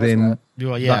volume, within...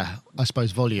 Well, yeah, I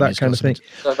suppose volume that is kind of thing.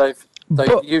 So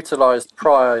they've utilised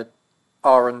prior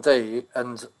R&D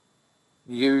and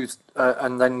used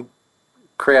and then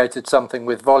created something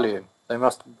with volume. They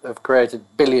must have created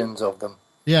billions of them.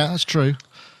 Yeah, that's true.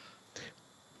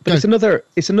 But it's another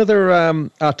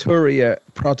Arturia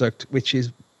product which is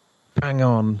bang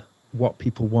on what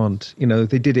people want.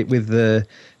 They did it with the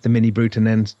Mini Brute and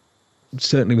then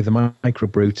certainly with the Micro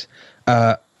Brute,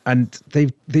 and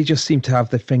they just seem to have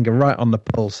their finger right on the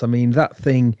pulse. I mean, that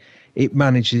thing, it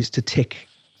manages to tick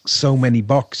so many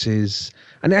boxes,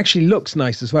 and it actually looks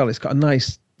nice as well. It's got a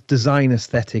nice design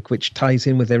aesthetic which ties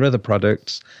in with their other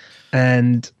products,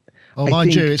 and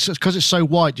mind you, it's because it's so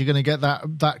white, you're going to get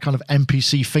that kind of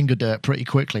NPC finger dirt pretty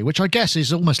quickly, which I guess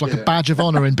is almost like a badge of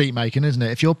honor in beat making, isn't it?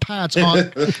 If your pads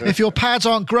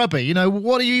aren't grubby,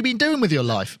 what have you been doing with your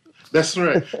life? That's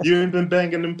right. You ain't been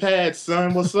banging them pads,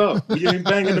 son. What's up? You ain't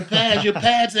banging the pads. Your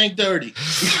pads ain't dirty.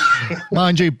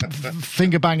 Mind you,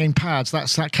 finger banging pads.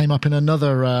 That came up in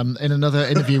another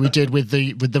interview we did with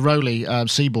the Rollei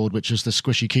Seaboard, which is the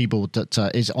squishy keyboard that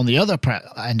is on the other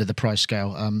end of the price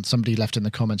scale. Somebody left in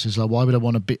the comments is like, why would I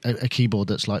want a keyboard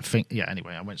that's like yeah.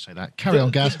 Anyway, I won't say that. Carry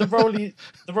on, Gaz. The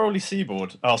Rollei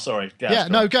Seaboard. Oh, sorry. Gaz, yeah.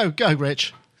 No, go,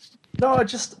 Rich. No,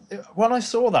 when I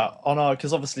saw that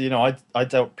because obviously, I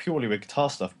dealt purely with guitar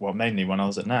stuff, well, mainly when I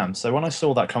was at NAMM. So when I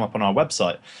saw that come up on our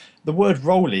website, the word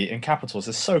Rollei in capitals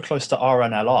is so close to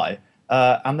RNLI,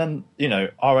 and then,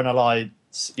 RNLI,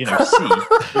 C,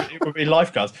 it would be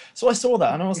lifeguards. So I saw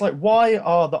that and I was like, why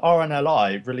are the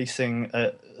RNLI releasing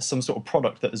some sort of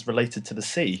product that is related to the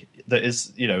C that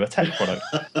is, a tech product?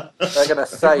 They're going to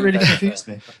say it really confused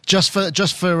me. Just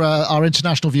for our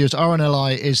international viewers,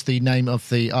 RNLI is the name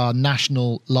of our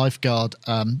national lifeguard.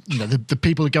 The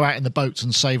people who go out in the boats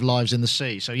and save lives in the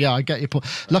sea. So yeah, I get your point.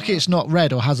 Lucky it's not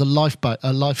red or has a life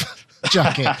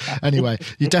jacket. Anyway,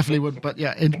 you definitely wouldn't. But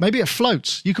yeah, maybe it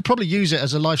floats. You could probably use it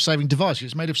as a life-saving device.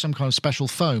 It's made of some kind of special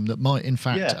foam that might, in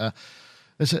fact,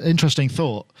 it's an interesting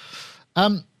thought.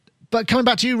 But coming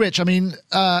back to you, Rich, I mean,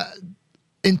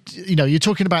 you're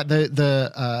talking about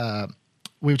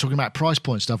we were talking about price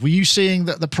point stuff. Were you seeing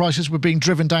that the prices were being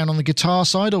driven down on the guitar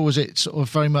side, or was it sort of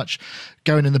very much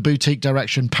going in the boutique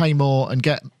direction, pay more and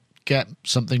get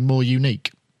something more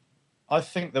unique? I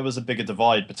think there was a bigger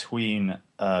divide between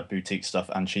boutique stuff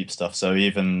and cheap stuff. So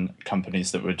even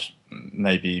companies that would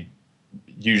maybe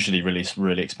usually release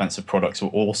really expensive products were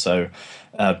also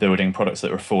building products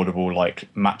that are affordable, like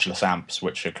Matchless amps,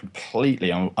 which are completely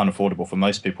unaffordable for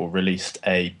most people, released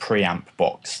a preamp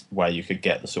box where you could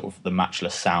get the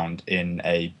Matchless sound in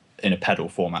a pedal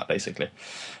format, basically.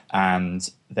 And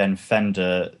then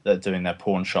Fender, they're doing their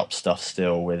pawn shop stuff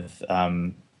still with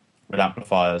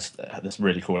amplifiers. This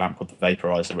really cool amp called the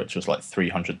Vaporizer, which was like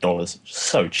 $300,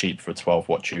 so cheap for a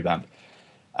 12-watt tube amp.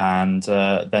 And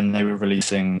then they were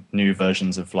releasing new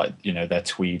versions of their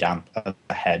Tweed amp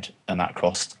ahead, and that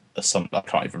cost I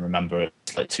can't even remember,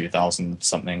 it's like $2,000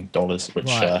 something, which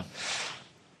right.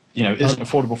 Isn't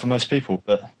affordable for most people.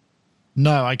 But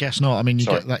no, I guess not. I mean,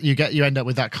 you end up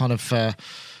with that kind of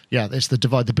it's the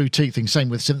divide, the boutique thing. Same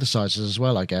with synthesizers as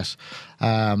well, I guess.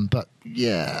 But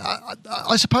yeah,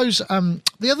 I suppose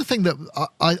the other thing that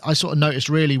I sort of noticed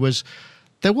really was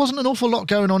there wasn't an awful lot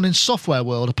going on in software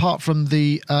world apart from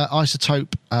the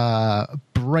Isotope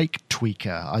brake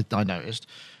tweaker. I noticed.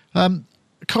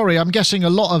 Corey, I'm guessing a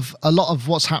lot of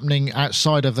what's happening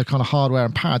outside of the kind of hardware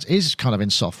and pads is kind of in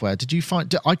software. Did you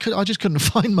find? I just couldn't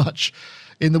find much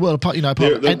in the world apart.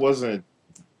 There wasn't.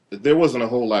 there wasn't a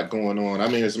whole lot going on. I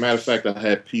mean, as a matter of fact, I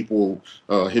had people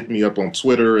hit me up on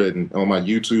Twitter and on my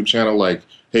YouTube channel like,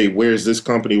 hey, where's this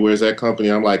company? Where's that company?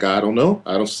 I'm like, I don't know.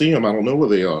 I don't see them. I don't know where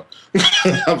they are.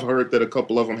 I've heard that a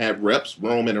couple of them had reps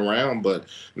roaming around, but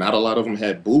not a lot of them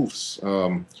had booths.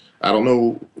 I don't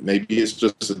know. Maybe it's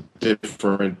just a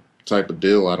different type of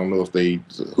deal. I don't know if they,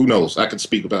 who knows? I could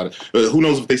speak about it. But who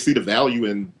knows if they see the value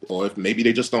in, or if maybe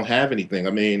they just don't have anything.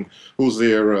 I mean, who's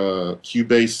their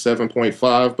Cubase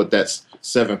 7.5? But that's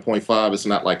 7.5. It's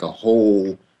not like a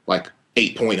whole, like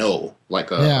 8.0,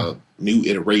 like a new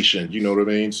iteration. You know what I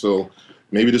mean? So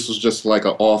maybe this was just like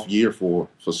an off year for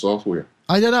software.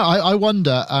 I don't know. I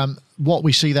wonder what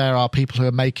we see there are people who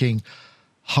are making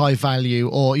high value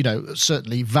or, you know,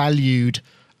 certainly valued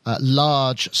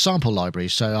large sample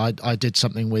libraries. So I did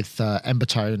something with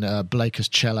Embertone, Blaker's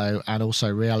Cello, and also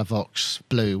Realivox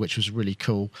Blue, which was really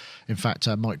cool. In fact,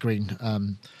 Mike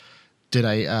Green did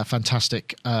a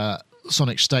fantastic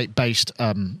Sonic State-based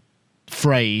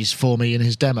phrase for me in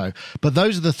his demo. But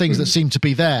those are the things that seem to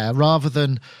be there, rather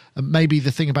than maybe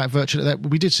the thing about virtual. That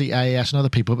we did see AES and other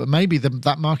people, but maybe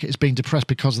that market is being depressed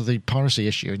because of the piracy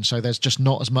issue, and so there's just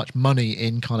not as much money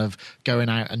in kind of going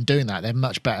out and doing that. They're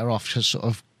much better off just sort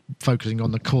of focusing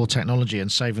on the core technology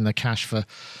and saving the cash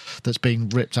that's being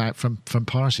ripped out from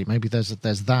piracy. Maybe there's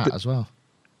that as well.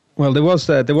 Well, there was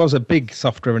a big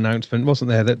software announcement, wasn't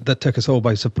there, that took us all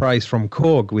by surprise from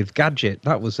Korg with Gadget.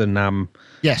 That was a NAM.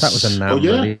 Yes, that was a NAM.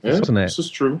 Release, wasn't it? This is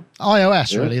true.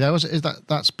 iOS really.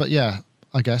 But yeah,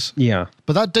 I guess. Yeah,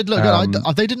 but that did look good.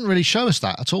 They didn't really show us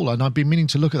that at all, and I've been meaning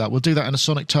to look at that. We'll do that in a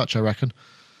Sonic Touch, I reckon.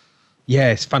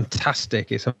 Yeah, it's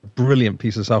fantastic. It's a brilliant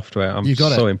piece of software. I'm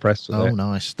so impressed with it. Oh,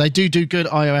 nice. They do good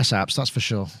iOS apps, that's for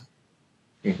sure.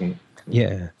 Mm-hmm.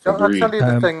 Yeah. So I'll tell you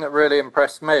the thing that really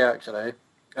impressed me, actually.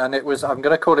 And it was, I'm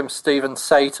going to call him Steven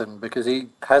Satan because he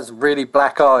has really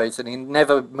black eyes and he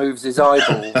never moves his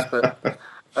eyeballs. But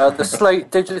the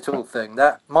Slate Digital thing,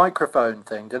 that microphone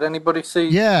thing, did anybody see?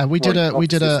 Yeah, we did a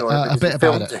bit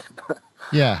about it.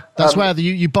 Yeah, that's where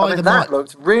you buy the that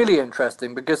looks really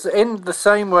interesting because in the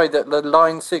same way that the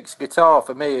Line 6 guitar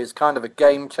for me is kind of a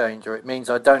game changer, it means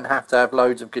I don't have to have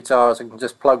loads of guitars. I can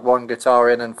just plug one guitar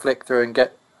in and flick through and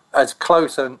get as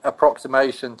close an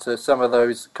approximation to some of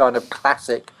those kind of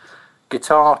classic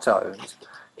guitar tones.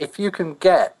 If you can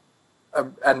get,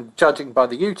 and judging by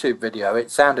the YouTube video,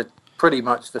 it sounded pretty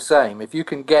much the same. If you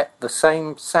can get the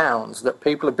same sounds that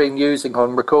people have been using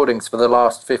on recordings for the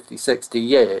last 50, 60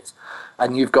 years,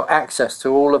 and you've got access to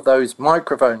all of those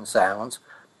microphone sounds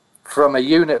from a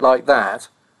unit like that,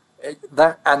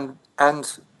 and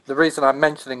the reason I'm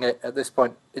mentioning it at this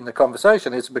point in the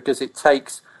conversation is because it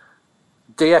takes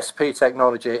DSP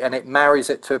technology and it marries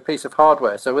it to a piece of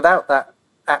hardware. So without that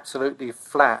absolutely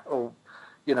flat or,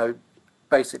 you know,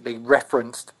 basically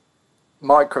referenced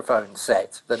microphone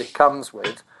set that it comes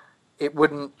with, it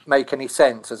wouldn't make any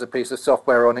sense as a piece of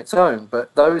software on its own.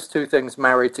 But those two things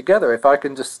married together, if I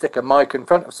can just stick a mic in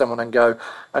front of someone and go,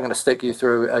 I'm going to stick you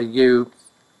through a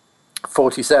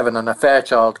U47 and a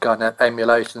Fairchild kind of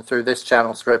emulation through this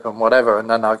channel strip and whatever, and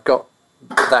then I've got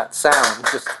that sound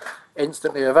just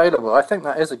instantly available. I think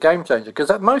that is a game changer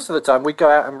because most of the time we go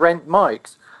out and rent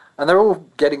mics and they're all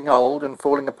getting old and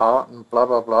falling apart and blah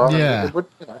blah blah. Yeah,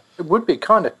 it would be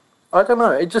kind of, I don't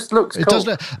know, it just looks cool. Does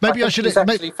look, maybe I should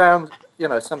actually found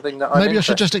something that maybe I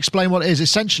should just explain what it is.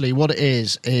 Essentially what it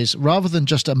is rather than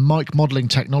just a mic modeling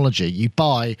technology, you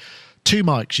buy two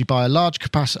mics. You buy a large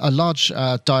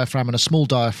diaphragm and a small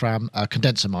diaphragm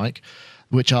condenser mic,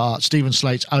 which are Stephen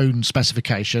Slate's own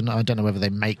specification. I don't know whether they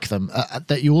make them.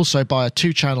 That you also buy a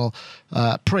 2-channel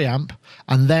preamp,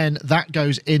 and then that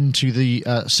goes into the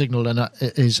signal and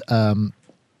is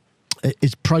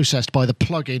processed by the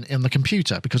plug-in in the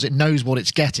computer because it knows what it's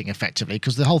getting effectively.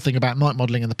 Because the whole thing about mic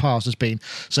modeling in the past has been,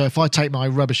 so if I take my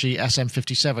rubbishy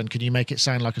SM57, can you make it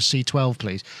sound like a C12,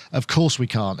 please? Of course we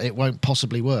can't. It won't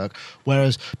possibly work.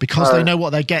 Whereas because they know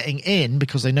what they're getting in,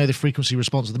 because they know the frequency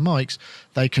response of the mics,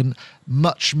 they can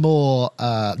much more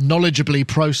knowledgeably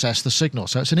process the signal.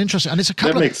 So it's an interesting, and it's a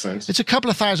couple. That makes sense. It's a couple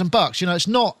of $1,000. You know, it's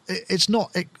not.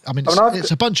 I mean,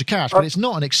 it's a bunch of cash, but it's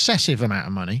not an excessive amount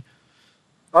of money.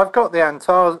 I've got the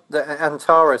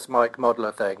Antares mic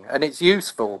modeler thing, and it's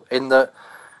useful in that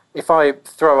if I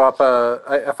throw up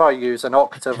if I use an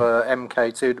Octave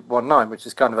MK219, which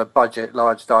is kind of a budget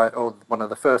large or one of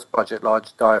the first budget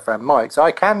large diaphragm mics,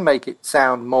 I can make it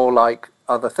sound more like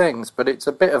other things, but it's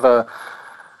a bit of a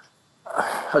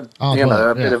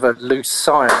bit of a loose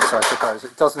science, I suppose.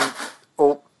 It doesn't.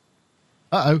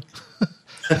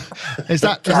 Is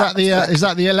that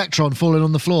the electron falling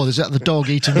on the floor? Is that the dog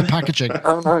eating the packaging?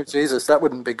 Oh no, Jesus, that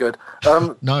wouldn't be good.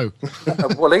 No.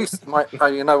 Well, East might. Oh,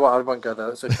 you know what? I won't go there.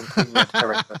 That's a complete red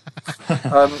herring.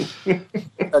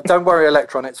 Don't worry,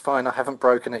 Electron. It's fine. I haven't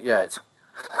broken it yet.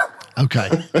 Okay.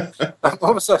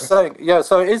 What was I saying? Yeah,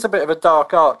 so it is a bit of a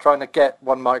dark art trying to get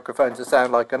one microphone to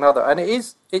sound like another, and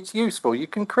it's useful. You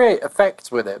can create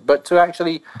effects with it, but to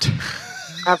actually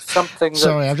have something.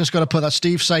 Sorry, I've just got to put that.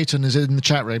 Steve Satan is in the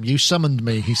chat room. You summoned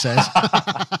me, he says.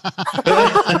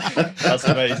 That's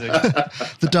amazing.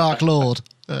 The Dark Lord.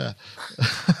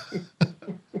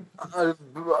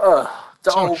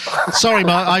 Sorry,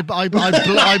 Mark.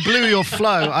 I blew your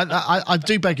flow. I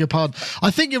do beg your pardon.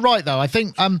 I think you're right, though. I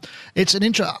think it's an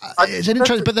interest.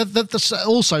 But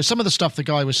also some of the stuff the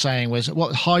guy was saying was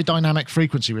what high dynamic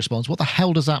frequency response. What the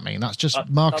hell does that mean? That's just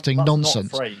marketing that's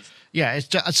nonsense. Not a phrase. Yeah, it's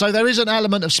just, so there is an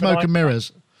element of smoke and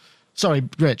mirrors. Sorry,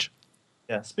 Rich.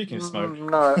 Yeah, speaking of smoke.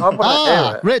 No, I want to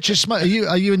hear it. Rich,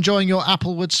 are you enjoying your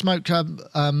Applewood smoke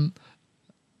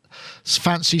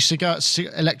fancy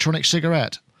electronic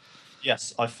cigarette?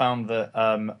 Yes, I found that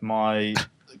my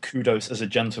kudos as a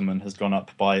gentleman has gone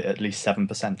up by at least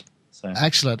 7%. So.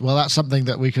 Excellent. Well, that's something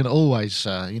that we can always,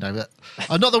 not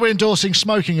that we're endorsing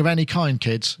smoking of any kind,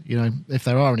 kids. If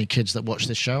there are any kids that watch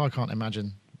this show, I can't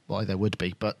imagine why there would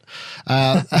be. But,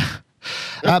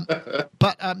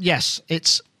 yes,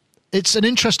 it's an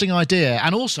interesting idea,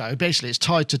 and also basically it's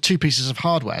tied to two pieces of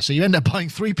hardware. So you end up buying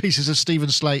 3 pieces of Stephen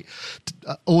Slate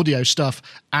audio stuff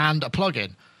and a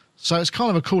plugin. So it's kind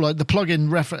of a cool, the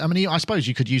plugin reference. I mean, I suppose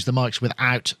you could use the mics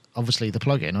without, obviously, the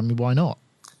plugin. I mean, why not?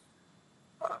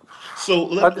 So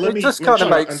let me. It just kind of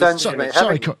makes sense to me.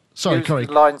 Sorry, Corey.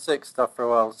 Line 6 stuff for a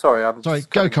while. Sorry,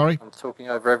 go, Corey. I'm talking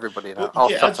over everybody now. Well,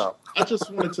 Shut up. I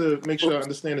just wanted to make sure I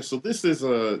understand it. So this is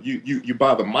you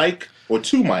buy the mic or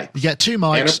 2 mics. You get 2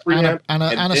 mics and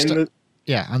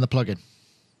the plugin.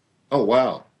 Oh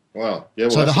wow. Wow. Yeah,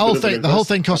 well, so the whole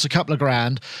thing costs a couple of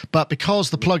grand, but because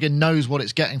the plugin knows what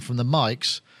it's getting from the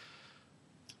mics,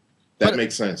 that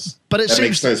makes sense. But it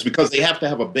makes sense because they have to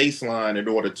have a baseline in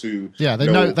order to. Yeah, they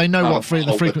know what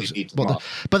the frequency.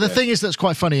 But the thing is that's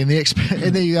quite funny in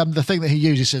the thing that he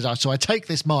uses says, so I take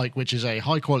this mic, which is a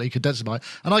high quality condenser mic,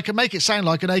 and I can make it sound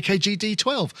like an AKG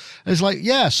D12. And it's like,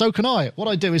 yeah, so can I. What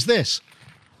I do is this.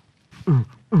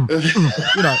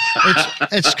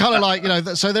 It's kind of like,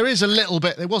 so there is a little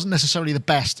bit. It wasn't necessarily the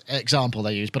best example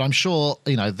they used, but I'm sure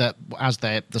that as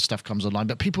the stuff comes online,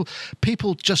 but people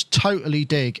just totally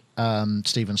dig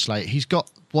Stephen Slate. He's got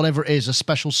whatever it is, a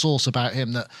special sauce about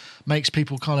him that makes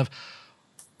people kind of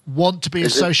want to be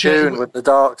associated with the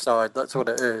dark side. That's what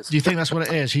it is. Do you think that's what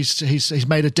it is? He's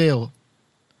made a deal.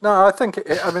 No, I think.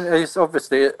 He's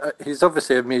obviously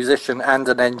a musician and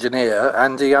an engineer,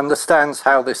 and he understands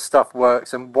how this stuff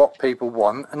works and what people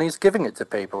want, and he's giving it to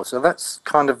people. So that's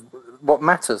kind of what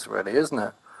matters, really, isn't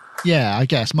it? Yeah, I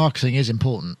guess marketing is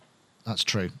important. That's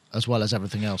true, as well as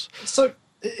everything else. So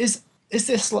is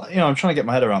this like, I'm trying to get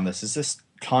my head around this. Is this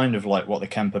kind of like what the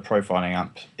Kemper profiling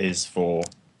amp is for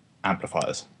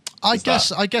amplifiers? I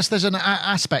guess there's an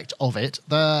aspect of it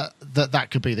that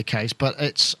could be the case, but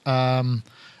it's.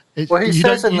 Well, he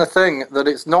says in the thing that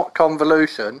it's not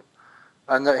convolution,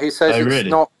 and that he says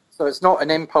not. So it's not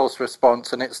an impulse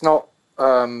response, and it's not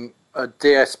a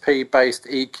DSP-based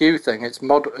EQ thing. It's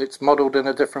modelled in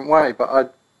a different way, but I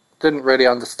didn't really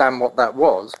understand what that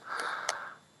was.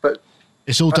 But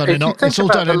it's all done in Max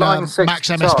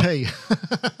MSP.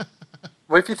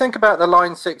 Well, if you think about the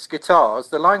Line 6 guitars,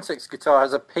 the Line 6 guitar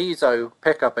has a piezo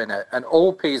pickup in it, and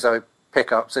all piezo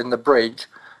pickups in the bridge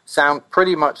sound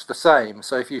pretty much the same.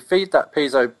 So if you feed that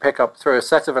piezo pickup through a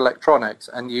set of electronics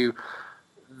and you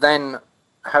then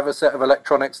have a set of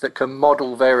electronics that can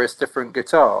model various different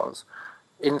guitars,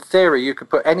 in theory you could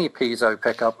put any piezo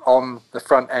pickup on the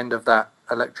front end of that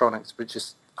electronics, which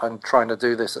is, I'm trying to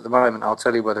do this at the moment. I'll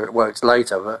tell you whether it works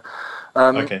later. But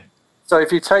okay. So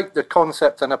if you take the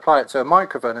concept and apply it to a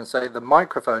microphone and say the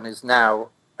microphone is now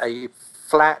a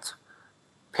flat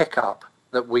pickup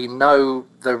that we know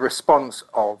the response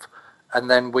of, and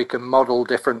then we can model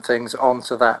different things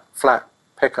onto that flat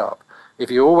pickup. If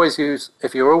you're always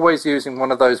using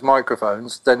one of those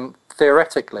microphones, then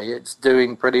theoretically it's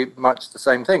doing pretty much the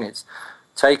same thing. It's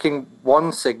taking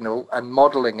one signal and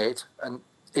modeling it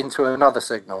into another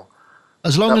signal.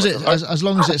 As long as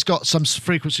it's got some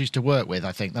frequencies to work with,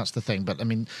 I think that's the thing. But I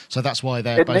mean, so that's why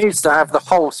it needs to have the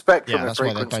whole spectrum of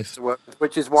frequencies to work with,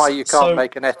 which is why you can't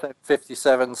make an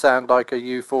FM57 sound like a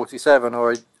U47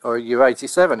 or a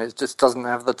U87. It just doesn't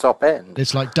have the top end.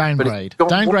 It's like downgrade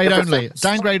only.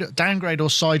 Downgrade or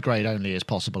side grade only is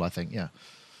possible, I think. Yeah.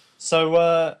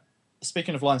 So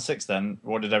speaking of Line 6, then,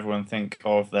 what did everyone think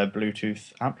of their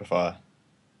Bluetooth amplifier?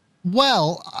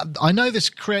 Well, I know this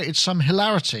created some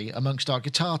hilarity amongst our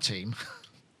guitar team,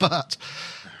 but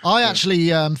I actually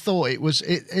thought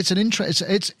it's an interest.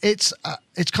 It's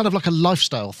kind of like a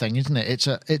lifestyle thing, isn't it?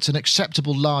 It's an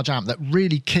acceptable large amp that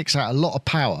really kicks out a lot of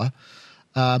power,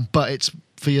 but it's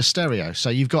for your stereo. So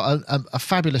you've got a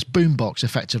fabulous boombox,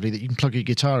 effectively, that you can plug your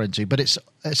guitar into, but it's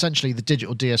essentially the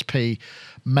digital DSP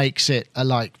makes it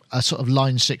a sort of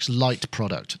Line 6 light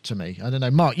product to me. I don't know,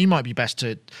 Mark, you might be best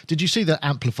to... Did you see the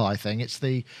amplify thing? It's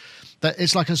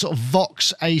like a sort of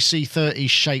Vox AC30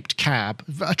 shaped cab,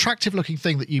 attractive looking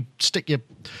thing that you stick your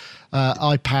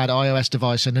iPad, iOS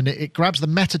device in, and it grabs the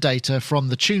metadata from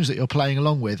the tunes that you're playing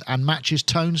along with and matches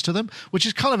tones to them, which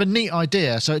is kind of a neat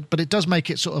idea. But it does make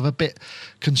it sort of a bit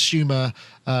consumer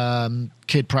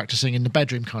kid practicing in the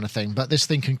bedroom kind of thing. But this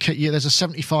thing can kick you. There's a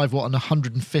 75 watt and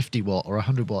 150 watt or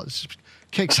 100 watts.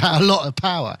 Kicks out a lot of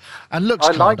power and looks.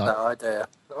 I like that idea.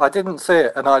 I didn't see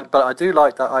it, but I do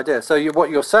like that idea. So what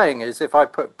you're saying is, if I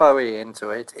put Bowie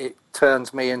into it, it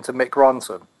turns me into Mick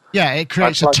Ronson. Yeah, it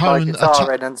creates a tone. My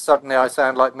guitar in, and suddenly I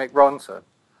sound like Mick Ronson.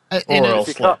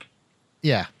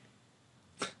 Yeah.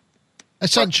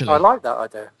 Essentially, I like that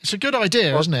idea. It's a good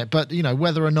idea, isn't it? But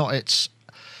whether or not it's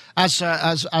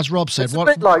as Rob said, it's a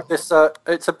bit like this.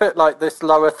 It's a bit like this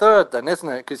lower third, then, isn't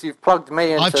it? Because you've plugged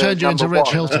me into. I've turned you into Rich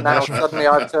Hilton. And now suddenly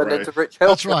I've turned into Rich Hilton.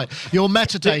 That's right. Your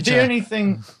metadata. The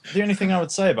only thing I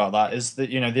would say about that is that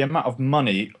the amount of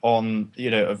money on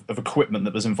of equipment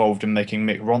that was involved in making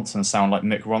Mick Ronson sound like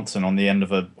Mick Ronson on the end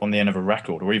of a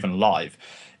record or even live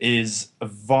is a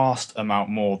vast amount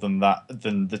more than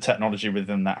the technology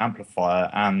within that amplifier.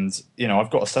 And I've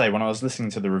got to say, when I was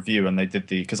listening to the review and they did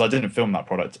because I didn't film that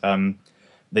product,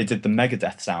 they did the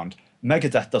Megadeth sound.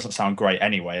 Megadeth doesn't sound great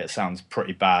anyway. It sounds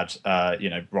pretty bad,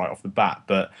 right off the bat.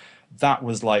 But that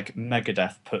was like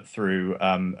Megadeth put through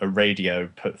a radio,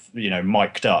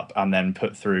 mic'd up, and then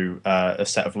put through a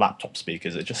set of laptop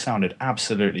speakers. It just sounded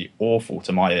absolutely awful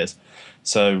to my ears.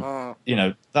 So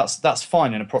that's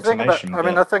fine in approximation.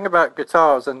 The thing about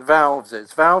guitars and valves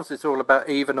is all about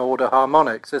even order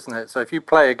harmonics, isn't it? So if you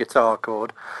play a guitar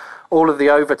chord, all of the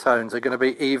overtones are going to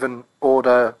be even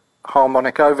order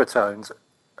harmonic overtones,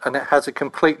 and it has a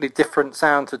completely different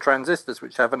sound to transistors,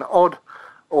 which have an odd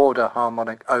order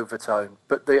harmonic overtone.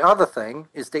 But the other thing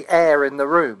is the air in the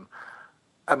room.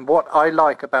 And what I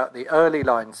like about the early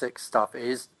Line 6 stuff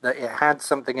is that it had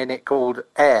something in it called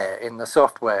air in the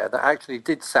software that actually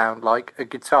did sound like a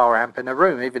guitar amp in a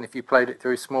room, even if you played it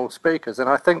through small speakers. And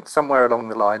I think somewhere along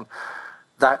the line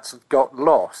that's got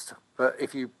lost. But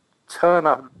if you turn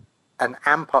up an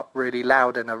amp up really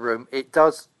loud in a room,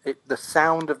 the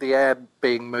sound of the air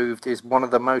being moved is one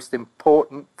of the most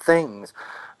important things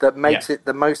that makes it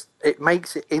it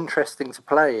makes it interesting to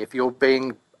play. If you're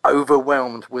being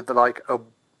overwhelmed with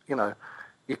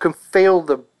you can feel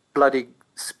the bloody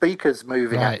speakers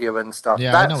moving at you and stuff.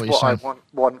 Yeah, that's what I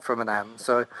want from an amp.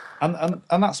 So and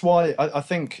that's why I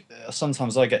think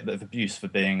sometimes I get a bit of abuse for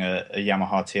being a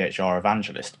Yamaha THR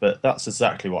evangelist, but that's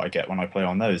exactly what I get when I play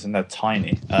on those, and they're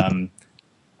tiny.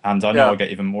 And I know I get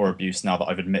even more abuse now that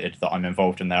I've admitted that I'm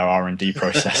involved in their R&D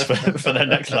process for their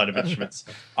next line of instruments.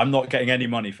 I'm not getting any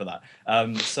money for that.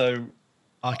 So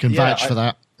I can vouch for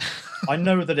that. I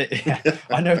know that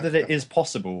it is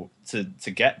possible to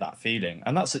get that feeling,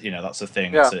 and that's a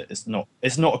thing. Yeah. It's not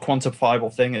a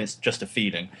quantifiable thing. It's just a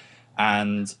feeling,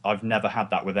 and I've never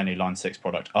had that with any Line 6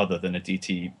 product other than a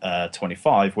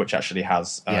DT25, which actually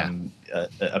has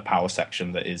a power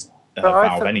section that is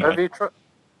valve anyway.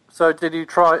 So did you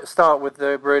start with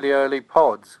the really early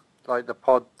pods, like the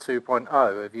Pod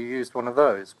 2.0? Have you used one of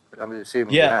those? I'm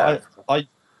assuming you have.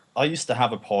 I used to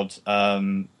have a pod a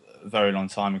very long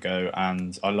time ago,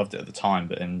 and I loved it at the time.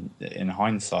 But in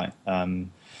hindsight, I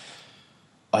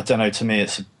don't know. To me,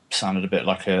 it sounded a bit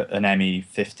like an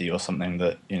ME50 or something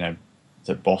that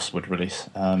that Boss would release.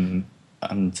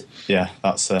 And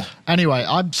that's Anyway,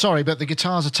 I'm sorry, but the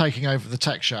guitars are taking over the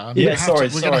tech show. We're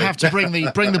going to have to bring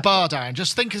the bar down.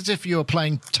 Just think as if you were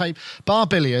playing bar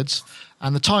billiards,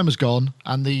 and the timer's gone,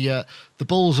 and the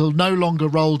balls will no longer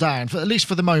roll down, at least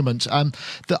for the moment.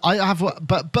 But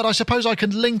I suppose I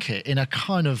can link it in a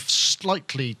kind of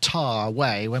slightly tar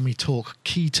way when we talk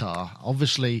keytar.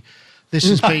 Obviously, this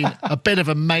has been a bit of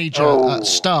a major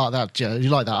start. That you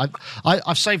like that?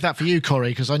 I've saved that for you, Corey,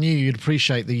 because I knew you'd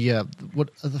appreciate the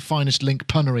finest link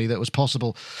punnery that was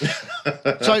possible.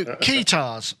 So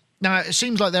keytars. Now it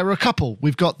seems like there are a couple.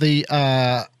 We've got the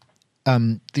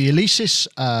the Alesis,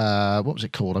 what was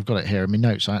it called? I've got it here in my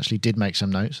notes. I actually did make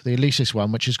some notes. The Alesis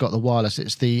one, which has got the wireless,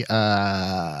 it's the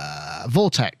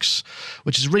Vortex,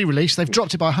 which is re-released. They've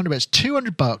dropped it by 100 bits,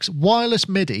 $200, wireless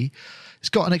MIDI. It's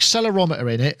got an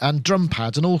accelerometer in it and drum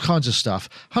pads and all kinds of stuff.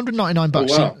 $199. Oh,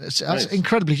 wow. That's Nice.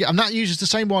 incredibly, and that uses the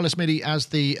same wireless MIDI as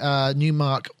the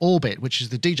Newmark Orbit, which is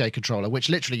the DJ controller. Which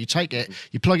literally you take it,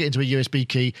 you plug it into a USB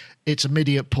key, it's a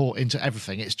MIDI port into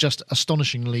everything. It's just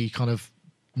astonishingly kind of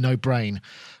no-brain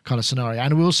kind of scenario.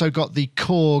 And we also got the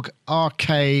Korg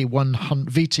RK100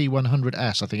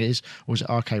 VT100S, I think it is, or was it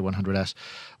RK100S,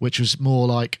 which was more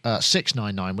like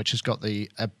 699, which has got the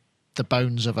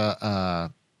bones of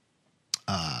a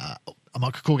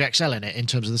Korg XL in it in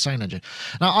terms of the sound engine.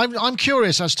 Now, I'm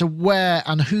curious as to where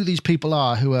and who these people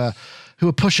are who are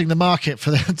pushing the market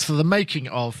for the making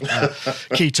of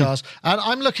guitars. And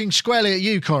I'm looking squarely at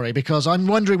you, Corey, because I'm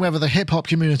wondering whether the hip hop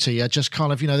community are just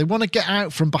kind of, they want to get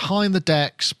out from behind the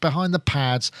decks, behind the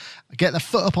pads, get their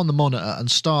foot up on the monitor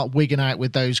and start wigging out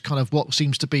with those kind of what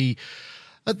seems to be.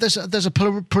 There's a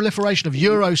proliferation of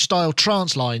Euro style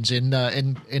trance lines in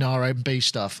R&B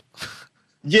stuff.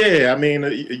 Yeah, I mean,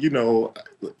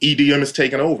 EDM is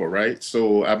taking over, right?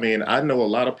 So, I mean, I know a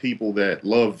lot of people that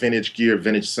love vintage gear,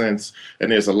 vintage synths,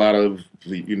 and there's a lot of,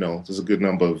 there's a good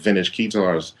number of vintage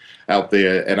guitars out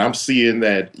there. And I'm seeing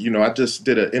that, I just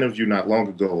did an interview not long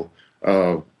ago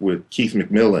with Keith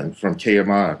McMillan from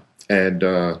KMI. And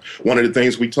one of the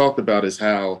things we talked about is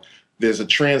how there's a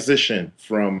transition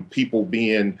from people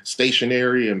being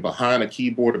stationary and behind a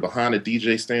keyboard or behind a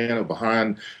DJ stand or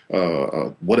behind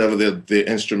whatever their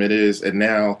instrument is. And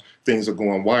now things are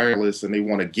going wireless and they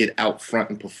want to get out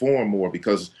front and perform more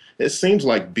because it seems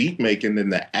like beat making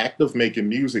and the act of making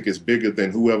music is bigger than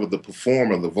whoever the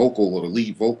performer, the vocal or the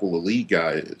lead vocal or lead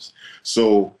guy is.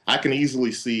 So I can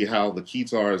easily see how the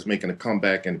guitar is making a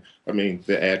comeback. And I mean,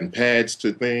 they're adding pads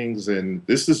to things. And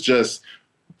this is just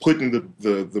putting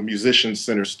the musician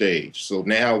center stage. So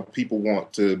now people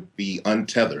want to be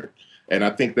untethered. And I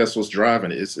think that's what's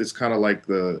driving it. It's kind of like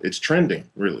it's trending,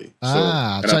 really.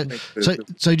 So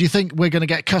do you think we're going to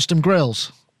get custom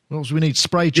grills? Well, we need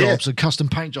spray jobs and custom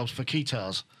paint jobs for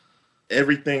guitars.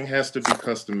 Everything has to be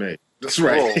custom made. That's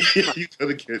right. You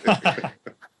gotta get it.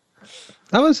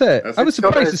 I was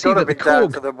surprised to see that the down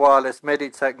Korg. to the wireless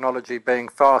MIDI technology being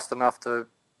fast enough to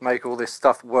make all this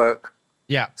stuff work.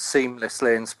 Yeah,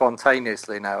 seamlessly and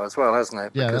spontaneously now as well, hasn't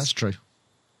it? Yeah, that's true.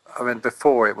 I mean,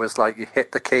 before it was like you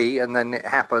hit the key and then it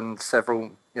happened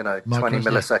several, 20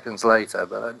 milliseconds later,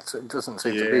 but it doesn't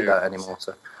seem to be that anymore.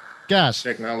 So, Gaz,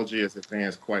 technology has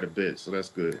advanced quite a bit, so that's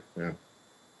good. Yeah.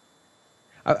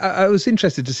 I was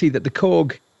interested to see that the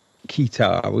Korg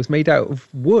guitar was made out of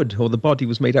wood, or the body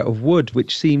was made out of wood,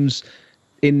 which seems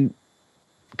in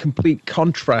complete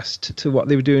contrast to what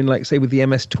they were doing, like say with the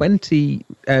MS-20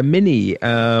 Mini,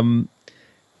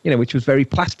 which was very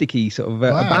plasticky, sort of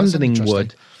abandoning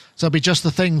wood. So it'll be just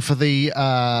the thing for the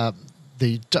oh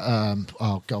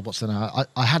god, what's the name?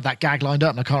 I had that gag lined up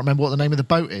and I can't remember what the name of the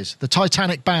boat is. The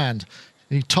Titanic Band.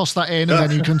 You toss that in and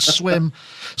then you can swim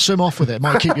off with it. It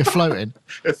might keep you floating.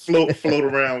 float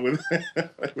around with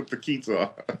the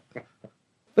guitar.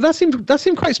 But that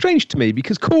seemed quite strange to me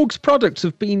because Korg's products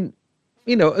have been,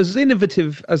 as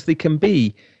innovative as they can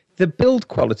be. The build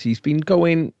quality's been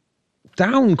going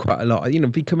down quite a lot,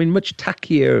 becoming much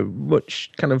tackier,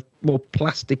 much kind of more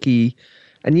plasticky,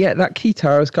 and yet that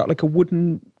guitar has got like a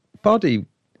wooden body.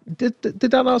 Did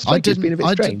that not strike you as being a bit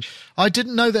strange? I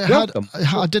didn't know that it had.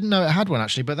 I didn't know it had one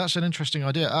actually, but that's an interesting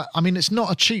idea. I mean, it's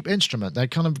not a cheap instrument. They're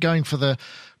kind of going for the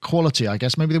quality, I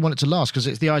guess. Maybe they want it to last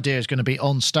because the idea is going to be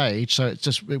on stage, so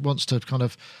it wants to kind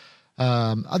of.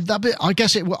 I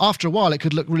guess after a while it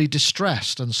could look really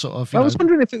distressed and sort of. I was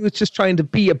wondering if it was just trying to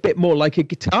be a bit more like a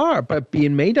guitar, but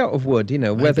being made out of wood.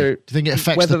 Whether do you think it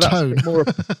affects the tone? That's more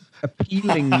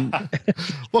appealing.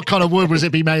 What kind of wood was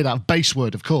it be made out of?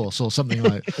 Basswood, of course, or something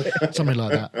like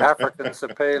that. African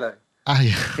sapele.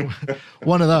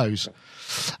 One of those.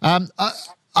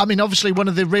 I mean, obviously, one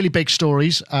of the really big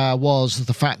stories was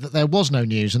the fact that there was no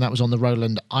news, and that was on the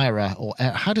Roland Ira, or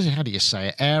how do you say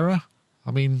it? Era. I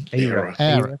mean, era.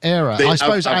 I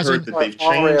suppose I've heard that they've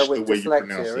changed the way you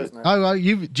pronounce it. Oh,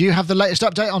 do you have the latest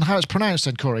update on how it's pronounced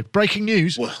then, Corey? Breaking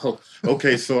news. Well,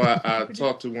 okay, so I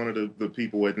talked to one of the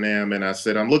people at NAMM, and I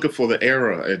said, I'm looking for the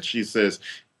era, and she says,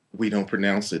 we don't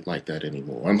pronounce it like that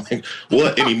anymore. I'm like,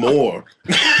 what anymore?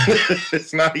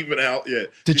 It's not even out yet.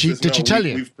 Did she tell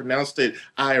you? We've pronounced it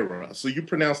Ira, so you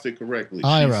pronounced it correctly.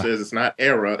 Ira. She says it's not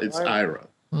era, it's Ira.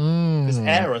 Because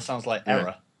era sounds like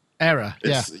error. Error,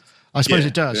 yeah. I suppose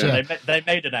it does. Yeah. They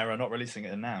made an error not releasing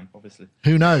it in NAMM, obviously.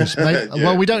 Who knows?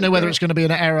 Well, we don't know whether it's going to be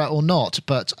an error or not,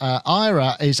 but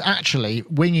Ira is actually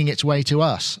winging its way to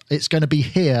us. It's going to be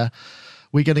here.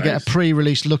 We're going to get a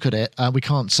pre-release look at it. We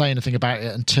can't say anything about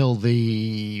it until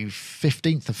the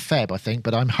 15th of Feb, I think,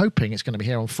 but I'm hoping it's going to be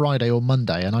here on Friday or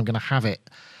Monday, and I'm going to have it,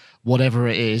 whatever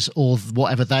it is, or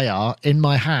whatever they are, in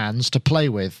my hands to play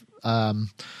with.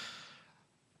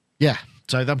 Yeah,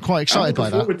 so I'm quite excited by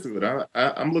that.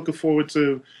 I'm looking forward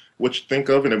to what you think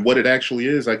of it and what it actually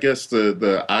is. I guess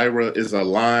the Ira is a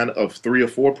line of 3 or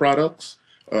 4 products.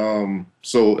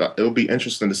 So it'll be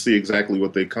interesting to see exactly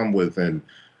what they come with. And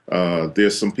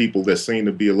there's some people that seem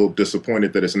to be a little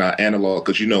disappointed that it's not analog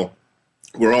because,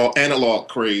 we're all analog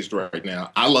crazed right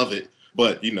now. I love it.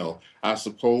 But, I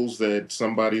suppose that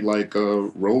somebody like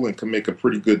Roland can make a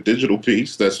pretty good digital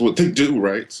piece. That's what they do,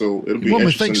 right? So it'll be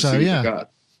interesting to see what they got.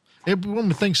 One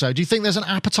would think so. Do you think there's an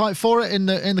appetite for it in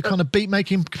the kind of beat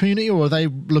making community, or are they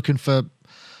looking for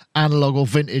analog or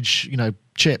vintage,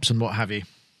 chips and what have you?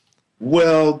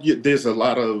 Well, there's a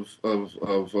lot of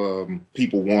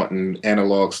people wanting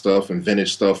analog stuff and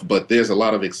vintage stuff, but there's a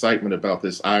lot of excitement about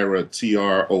this Ira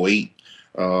TR-08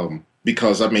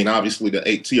 because obviously the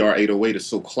TR-808 is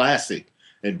so classic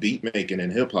in beat making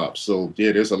and hip hop. So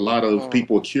there's a lot of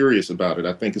people curious about it.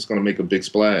 I think it's going to make a big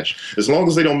splash. As long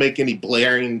as they don't make any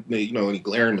glaring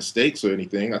mistakes or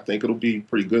anything, I think it'll be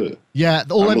pretty good. Yeah,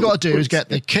 all they've got to do is get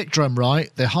the kick drum right,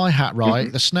 the hi-hat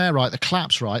right, the snare right, the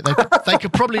claps right. They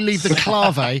could probably leave the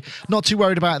clave. Not too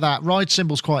worried about that. Ride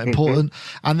cymbal's quite important.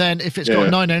 And then if it's got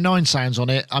 909 sounds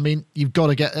on it, you've got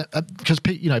to get because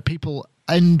people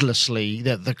endlessly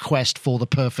the quest for the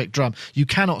perfect drum. You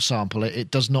cannot sample it.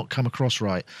 It does not come across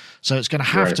right. So it's going to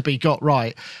have to be got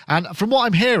right. And from what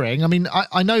I'm hearing,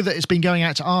 I know that it's been going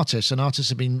out to artists, and artists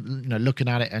have been looking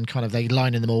at it and kind of they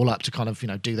lining them all up to kind of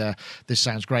do their this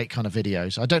sounds great kind of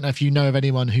videos. I don't know if you know of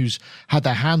anyone who's had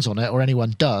their hands on it or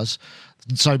anyone does.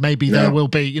 So maybe there will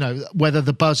be, whether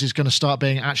the buzz is going to start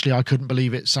being actually, I couldn't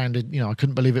believe it sounded, I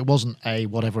couldn't believe it wasn't a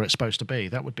whatever it's supposed to be.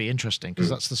 That would be interesting because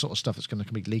that's the sort of stuff that's going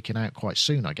to be leaking out quite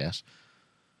soon, I guess.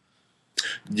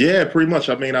 Yeah, pretty much.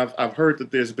 I've heard that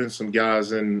there's been some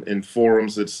guys in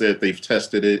forums that said they've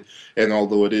tested it, and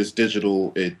although it is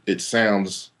digital, it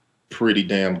sounds pretty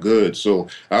damn good. So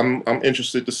I'm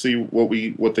interested to see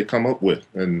what they come up with,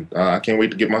 and I can't wait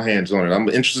to get my hands on it. I'm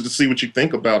interested to see what you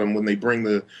think about them when they bring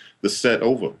the set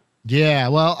over. Yeah,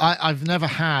 well, I've never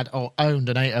had or owned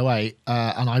an 808,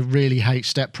 and I really hate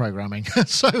step programming.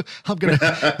 So it's going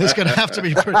to have to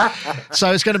be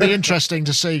so it's going to be interesting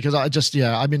to see because I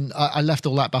left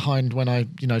all that behind when I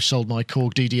sold my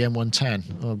Korg DDM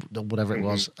 110 or whatever it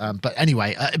was. But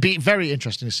anyway, it'd be very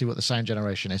interesting to see what the sound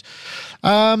generation is.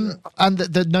 And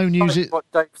the no news.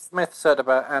 What Dave Smith said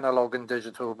about analog and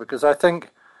digital, because I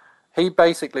think he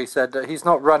basically said that he's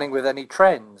not running with any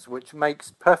trends, which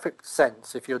makes perfect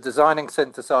sense if you're designing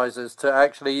synthesizers to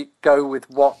actually go with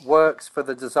what works for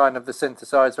the design of the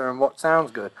synthesizer and what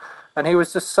sounds good. And he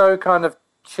was just so kind of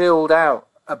chilled out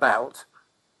about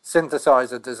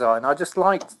synthesizer design. I just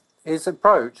liked his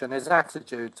approach and his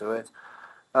attitude to it.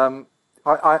 I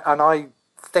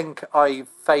think I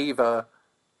favor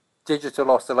digital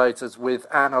oscillators with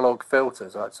analog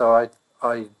filters. So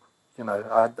I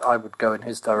would go in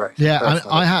his direction. Yeah,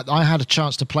 I had a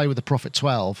chance to play with the Prophet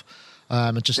 12,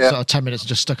 and just sort of 10 minutes,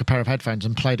 just stuck a pair of headphones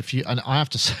and played a few. And I have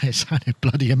to say, it sounded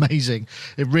bloody amazing.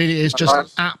 It really is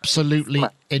just absolutely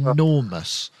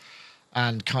enormous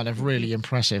and kind of really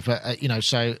impressive.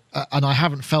 And I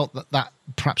haven't felt that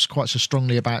perhaps quite so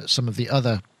strongly about some of the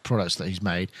other products that he's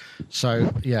made.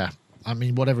 So yeah,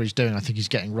 whatever he's doing, I think he's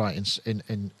getting right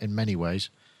in many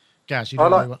ways. Gaz, I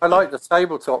like the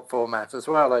tabletop format as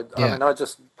well. I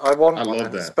want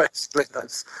one, especially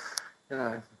that's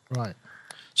right.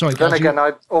 Sorry, Gaz, then again,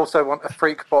 I also want a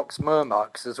Freakbox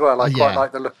Murmux as well. I quite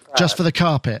like the look of that. Just for the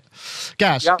carpet.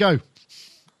 Gaz, go.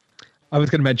 I was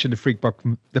going to mention the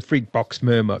Freakbox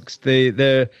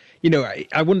Murmux.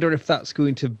 I wonder if that's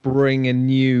going to bring a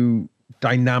new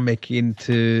dynamic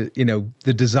into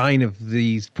the design of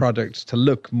these products to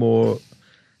look more.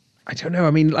 I don't know.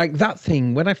 Like that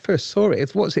thing, when I first saw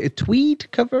it, what's it, a tweed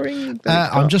covering?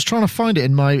 I'm just trying to find it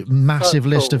in my massive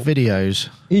list of videos.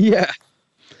 Yeah.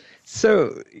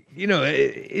 So,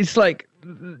 it's like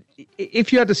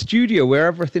if you had a studio where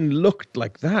everything looked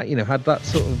like that, had that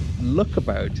sort of look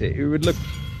about it, it would look,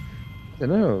 I don't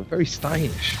know, very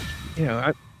stylish.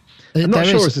 I'm not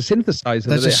sure as a synthesizer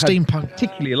there's that a steampunk,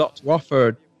 particularly a lot to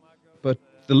offer, but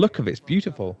the look of it's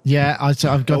beautiful. Yeah, just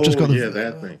got the...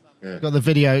 that thing. Yeah. Got the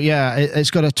video, yeah.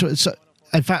 It's got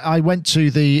in fact, I went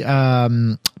to the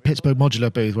Pittsburgh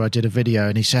Modular booth where I did a video,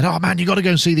 and he said, "Oh man, you got to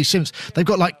go and see these synths. They've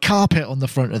got like carpet on the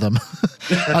front of them,"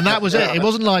 and that was it. It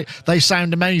wasn't like they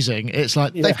sound amazing. It's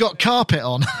like they've got carpet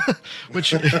on,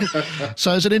 which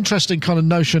so it's an interesting kind of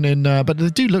notion in. But they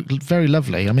do look very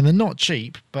lovely. I mean, they're not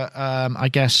cheap, but I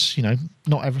guess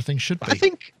not everything should be.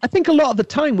 I think a lot of the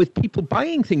time with people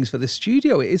buying things for the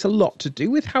studio, it is a lot to do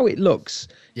with how it looks.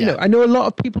 Yeah. I know a lot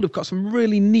of people have got some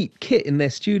really neat kit in their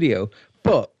studio,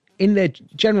 but in their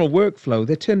general workflow,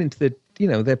 they turn into their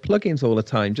plugins all the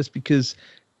time just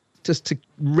to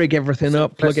rig everything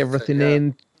up, plug everything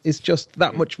in. It's just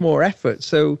that much more effort.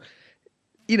 So,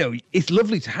 it's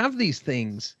lovely to have these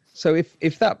things. So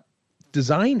if that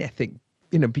design ethic,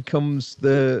 becomes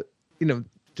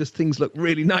just things look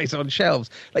really nice on shelves.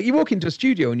 Like you walk into a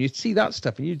studio and you see that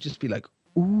stuff and you'd just be like,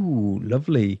 ooh,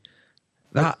 lovely.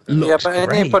 That looks but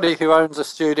great. Anybody who owns a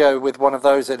studio with one of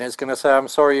those in is going to say, "I'm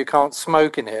sorry, you can't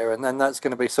smoke in here," and then that's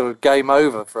going to be sort of game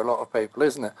over for a lot of people,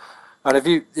 isn't it? And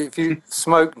if you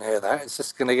smoke near that, it's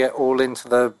just going to get all into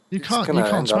the. You can't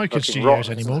smoke in studios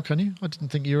anymore, can you? I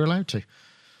didn't think you were allowed to.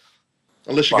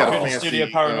 Unless you got a Studio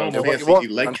fancy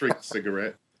electric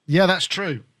cigarette. Yeah, that's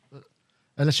true.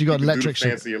 Unless you got electric,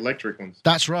 fancy electric ones.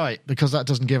 That's right, because that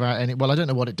doesn't give out any. Well, I don't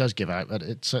know what it does give out, but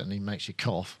it certainly makes you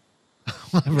cough.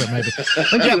 Whatever it may be.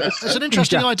 Yeah, it's an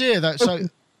interesting idea. So,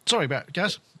 sorry about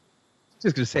Gaz.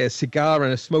 Just going to say a cigar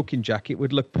and a smoking jacket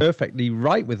would look perfectly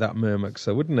right with that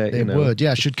Murmux, wouldn't it? It would,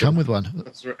 yeah. Should come with one.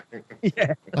 That's right.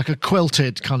 Yeah, like a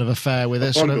quilted kind of affair with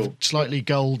a sort of slightly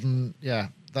golden. Yeah,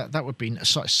 that would be a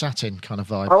sort of satin kind of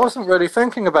vibe. I wasn't really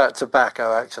thinking about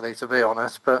tobacco, actually, to be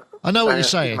honest. But I know what you're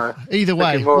saying. Either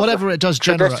way, whatever it does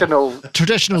generate.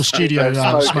 Traditional studio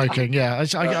smoking. Yeah,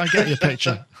 I get your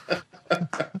picture.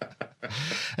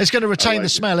 It's going to retain the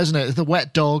smell, isn't it? The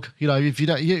wet dog. If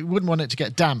you wouldn't want it to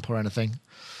get damp or anything,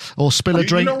 or spill a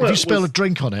drink. If you spill a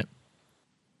drink on it.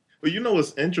 Well,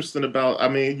 what's interesting about? I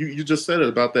mean, you just said it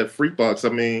about that freak box. I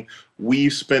mean,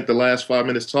 we've spent the last 5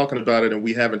 minutes talking about it, and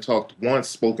we haven't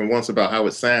spoken once about how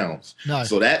it sounds. No.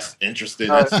 So that's interesting.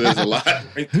 That says a lot.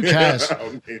 Who cares?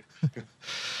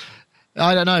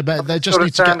 I don't know, but they just sort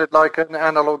of sounded like an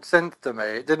analog synth to me.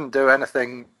 It didn't do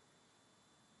anything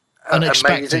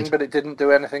amazing, but it didn't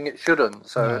do anything it shouldn't.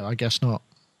 So no, I guess not.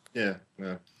 Yeah.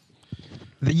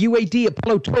 The UAD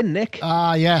Apollo Twin, Nick.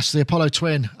 Yes, the Apollo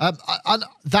Twin. And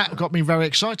that got me very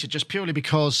excited, just purely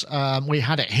because we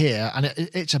had it here, and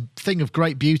it's a thing of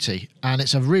great beauty, and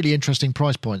it's a really interesting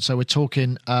price point. So we're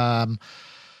talking, I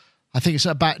think it's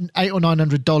about $800 or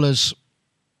 $900.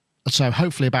 So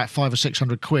hopefully about £500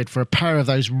 or £600 for a pair of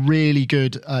those really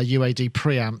good UAD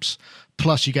preamps.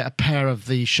 Plus you get a pair of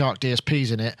the Shark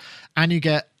DSPs in it, and you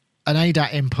get an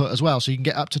ADAT input as well. So you can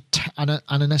get up to and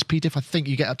an SP diff. I think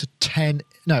you get up to 10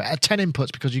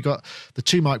 inputs, because you got the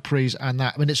 2 mic pre's and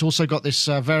that. I mean, it's also got this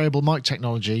variable mic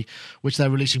technology, which they're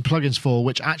releasing plugins for,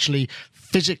 which actually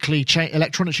physically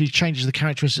electronically changes the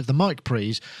characteristics of the mic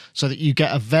pre's so that you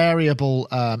get a variable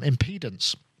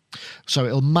impedance. So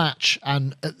it'll match,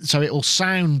 and so it'll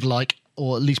sound like,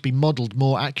 or at least be modelled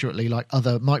more accurately like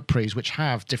other mic pre's, which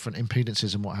have different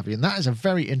impedances and what have you. And that is a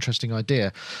very interesting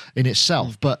idea in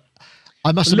itself. But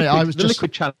I must admit,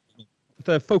 Liquid channel,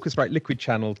 the Focusrite Liquid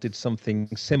channel did something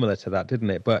similar to that,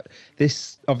 didn't it? But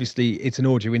this, obviously, it's an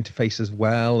audio interface as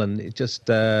well, and it just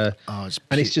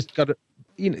it's just got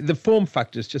the form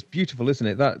factor is just beautiful, isn't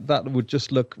it? That would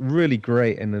just look really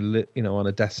great in on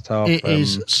a desktop. It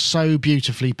is so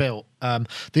beautifully built.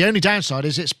 The only downside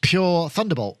is it's pure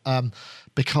Thunderbolt.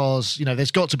 Because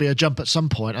there's got to be a jump at some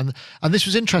point, and this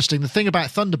was interesting. The thing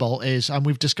about Thunderbolt is, and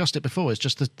we've discussed it before, is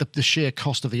just the sheer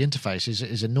cost of the interface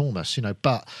is enormous.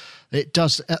 But it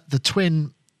does the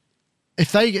Twin.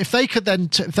 If they could then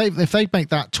if they make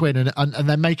that Twin and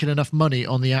they're making enough money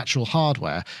on the actual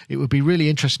hardware, it would be really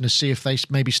interesting to see if they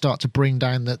maybe start to bring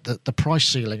down the price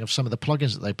ceiling of some of the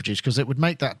plugins that they produce, because it would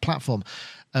make that platform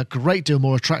a great deal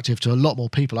more attractive to a lot more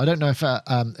people. I don't know if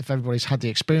everybody's had the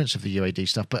experience of the UAD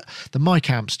stuff, but the mic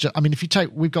amps,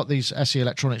 we've got these SE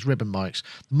Electronics ribbon mics.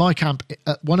 The mic amp,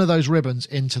 one of those ribbons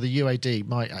into the UAD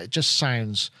mic, it just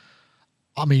sounds,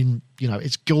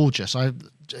 it's gorgeous.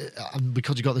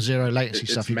 Because you got the zero latency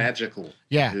stuff. It's magical.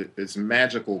 Yeah. It's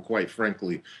magical, quite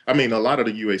frankly. I mean, a lot of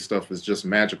the UA stuff is just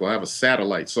magical. I have a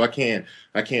satellite, so I can't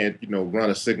run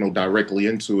a signal directly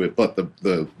into it, but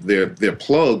their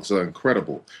plugs are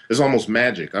incredible. It's almost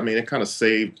magic. I mean, it kind of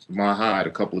saved my hide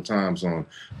a couple of times on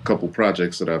a couple of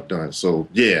projects that I've done. So,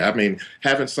 yeah, I mean,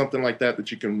 having something like that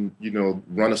you can,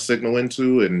 run a signal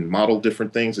into and model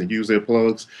different things and use their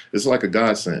plugs, it's like a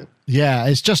godsend. Yeah,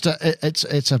 it's just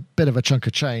it's a bit of a chunk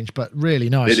of change, but really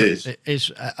nice. It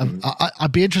is.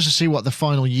 I'd be interested to see what the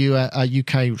final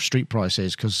UK street price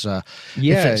is, because and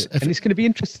it's going to be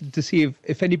interesting to see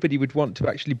if anybody would want to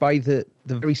actually buy the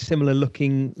very similar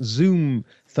looking Zoom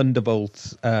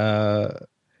Thunderbolt.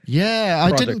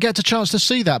 I didn't get a chance to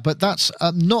see that, but that's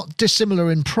not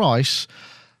dissimilar in price,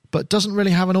 but doesn't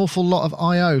really have an awful lot of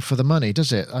I/O for the money,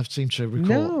 does it? I seem to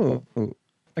recall. No,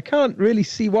 I can't really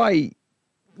see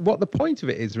what the point of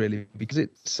it is, really, because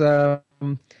it's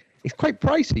quite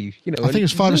pricey. I think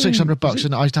it's $500 or $600,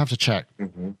 and I'd have to check.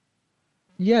 Mm-hmm.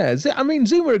 Yeah, I mean,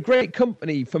 Zoom are a great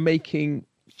company for making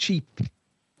cheap,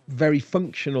 very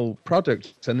functional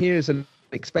products, and here's an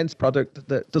expense product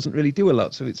that doesn't really do a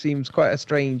lot. So it seems quite a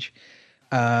strange,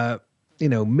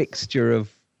 mixture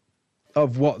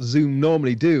of what Zoom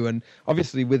normally do, and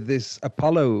obviously with this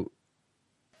Apollo,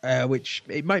 which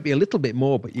it might be a little bit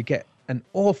more, but you get an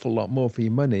awful lot more for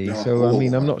your money. So I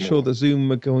mean, I'm not sure that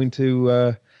Zoom are going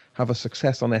to have a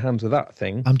success on their hands with that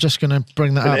thing. I'm just going to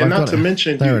bring that up. And not to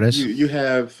mention, you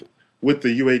have, with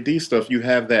the UAD stuff, you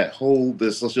have that whole,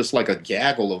 this is just like a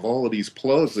gaggle of all of these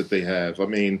plugs that they have. I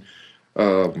mean,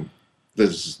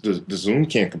 the Zoom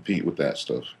can't compete with that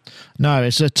stuff. No,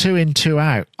 it's a 2-in,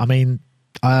 2-out. I mean,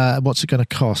 what's it going to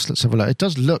cost? Let's have a look. It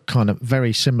does look kind of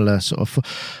very similar, sort of.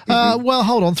 Well,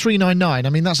 hold on, $399. I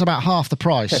mean, that's about half the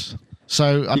price.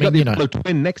 So I mean, Apollo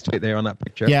Twin next to it there on that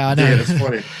picture. Yeah, I know. Yeah, that's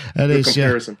funny. It is.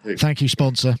 Comparison pic. Thank you,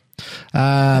 sponsor.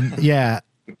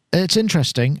 It's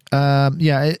interesting.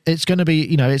 It's going to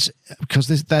be, it's because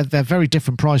they're very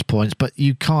different price points, but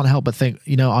you can't help but think,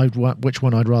 which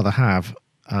one I'd rather have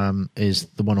is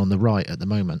the one on the right at the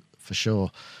moment, for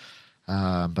sure.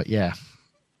 But yeah.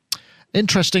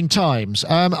 Interesting times.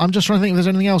 I'm just trying to think if there's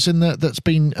anything else that's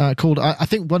been called. I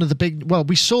think one of the big. Well,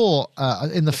 we saw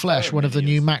in the flesh one of the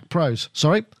new Mac Pros.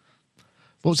 Sorry,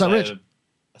 what was that, Rich?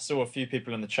 I saw a few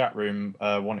people in the chat room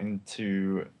wanting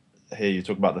to hear you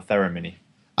talk about the Theramini.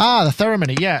 Ah, the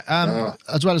Theramini, yeah.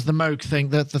 As well as the Moog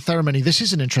thing, the Theramini. This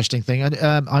is an interesting thing.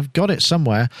 I've got it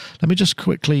somewhere. Let me just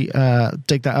quickly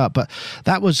dig that up. But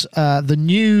that was the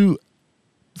new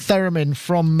Theremin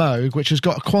from Moog, which has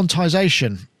got a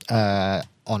quantization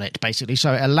on it, basically.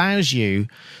 So it allows you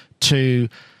to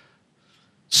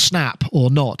snap or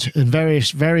not in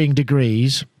varying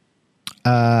degrees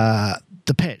the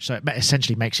pitch. So it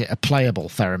essentially makes it a playable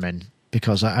theremin,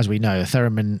 because as we know, a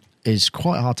theremin is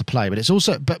quite hard to play, but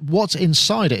but what's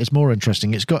inside it is more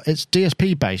interesting. It's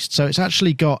DSP based, so it's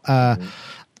actually got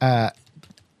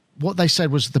what they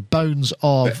said was the bones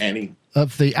of the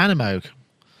Animoog.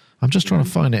 I'm just trying to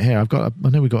find it here. I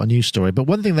know we've got a news story, but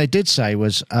one thing they did say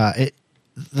was the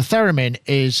Theremin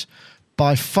is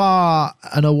by far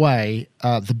and away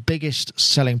the biggest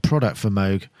selling product for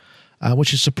Moog,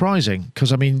 which is surprising,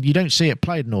 because I mean, you don't see it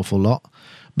played an awful lot.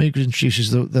 Moog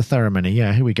introduces the Theramini.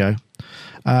 Yeah, here we go.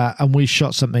 And we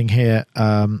shot something here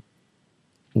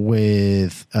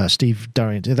with Steve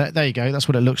Darrington. There you go. That's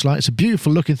what it looks like. It's a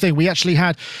beautiful looking thing. We actually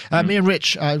had me and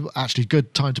Rich, actually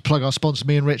good time to plug our sponsor,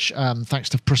 me and Rich, thanks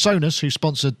to Presonus, who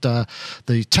sponsored the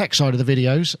tech side of the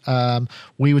videos.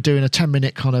 We were doing a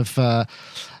 10-minute kind of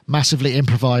massively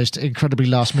improvised, incredibly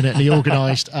last-minutely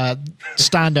organised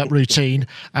stand-up routine,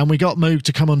 and we got Moog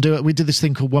to come on do it. We did this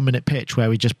thing called 1 Minute Pitch, where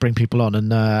we just bring people on,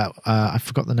 and I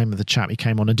forgot the name of the chap. He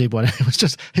came on and did one. It was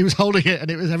just, he was holding it, and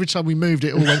it was every time we moved,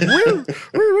 it all went woo,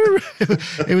 woo, woo.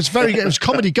 It was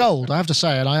comedy gold, I have to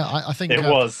say, and I think it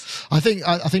was. I think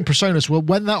Presonus will,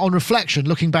 when that on reflection,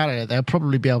 looking back at it, they'll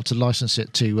probably be able to license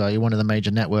it to one of the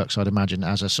major networks, I'd imagine,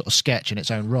 as a sort of sketch in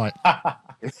its own right.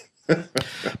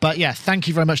 But yeah, thank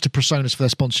you very much to Presonus for their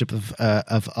sponsorship of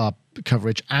our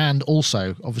coverage, and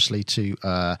also obviously to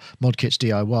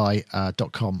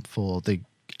modkitsdiy.com for the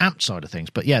amp side of things.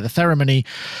 But yeah, the Theramini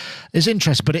is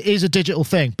interesting, but it is a digital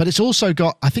thing. But it's also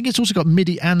got, I think it's also got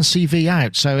MIDI and CV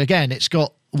out. So again, it's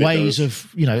got ways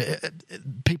of,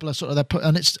 people are sort of,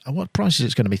 and it's, what price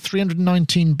is it going to be?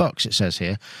 $319 it says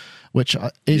here, which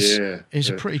is a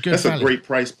pretty good That's value. A great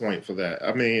price point for that.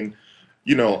 I mean,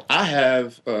 I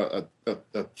have a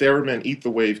Theremin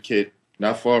Etherwave kit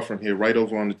not far from here, right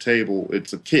over on the table.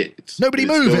 It's a kit. Nobody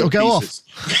move, it'll go off.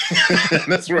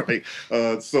 That's right.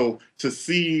 So to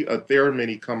see a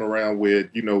Theramini come around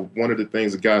with, one of the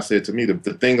things the guy said to me,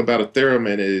 the thing about a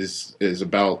Theremin is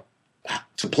about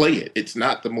to play it. It's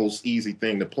not the most easy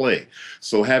thing to play.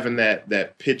 So having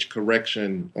that pitch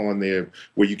correction on there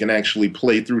where you can actually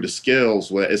play through the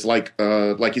scales, where it's like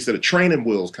you said, a training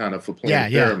wheels kind of for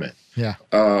playing Theremin. Yeah.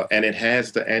 And it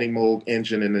has the Animoog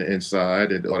engine in the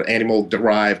inside, or the Animoog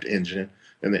derived engine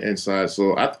in the inside.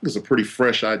 So I think it's a pretty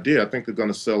fresh idea. I think they're going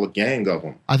to sell a gang of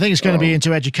them. I think it's going to be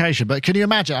into education, but can you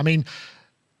imagine? I mean,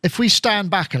 if we stand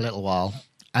back a little while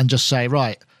and just say,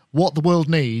 right, what the world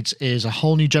needs is a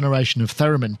whole new generation of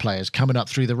theremin players coming up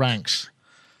through the ranks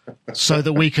so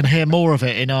that we can hear more of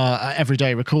it in our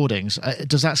everyday recordings.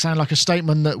 Does that sound like a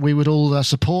statement that we would all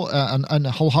support and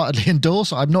wholeheartedly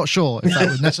endorse? I'm not sure if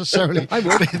that would necessarily I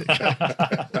would.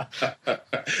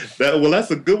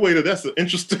 That's a good way that's an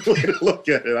interesting way to look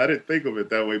at it. I didn't think of it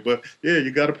that way, but yeah,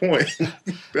 you got a point.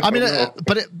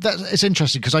 It's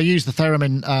interesting because I use the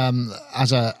theremin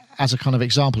as a kind of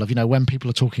example of, when people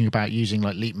are talking about using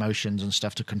like leap motions and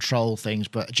stuff to control things,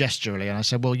 but gesturally. And I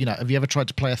said, well, have you ever tried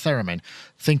to play a theremin?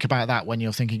 Think about that when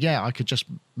you're thinking, yeah, I could just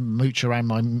mooch around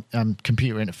my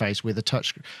computer interface with a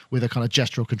kind of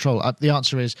gestural control. The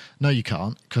answer is no, you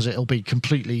can't, because it'll be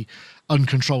completely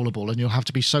uncontrollable and you'll have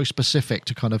to be so specific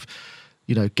to kind of,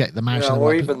 get the mouse.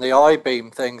 Or even the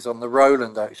I-beam things on the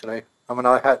Roland, actually. I mean,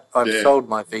 I've sold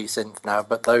my V-Synth now,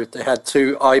 but they had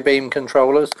 2 I-beam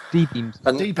controllers. D-beams.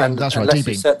 And that's right, unless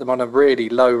D-beam. you set them on a really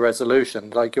low resolution,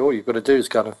 like all you've got to do is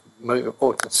kind of move,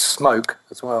 or smoke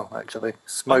as well, actually.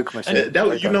 Smoke machine.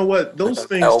 And you know what? Those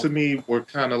things to me were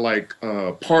kind of like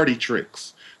party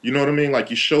tricks. You know what I mean?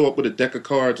 Like you show up with a deck of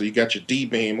cards, or you got your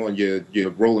D-beam on your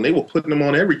rolling. They were putting them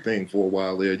on everything for a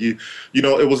while there.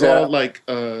 It was all like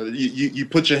you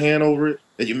put your hand over it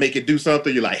and you make it do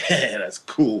something. You're like, hey, that's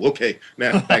cool. Okay,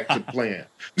 now back to plan.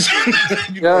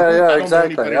 Exactly.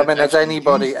 I mean, has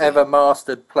anybody ever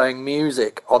mastered playing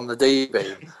music on the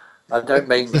D-beam? I don't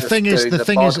mean the thing is,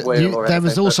 there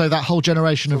was also that whole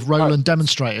generation of Roland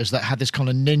demonstrators that had this kind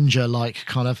of ninja-like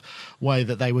kind of way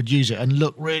that they would use it and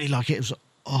look really like it was.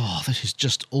 Oh, this is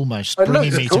just almost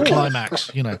bringing me to climax,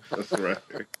 That's right.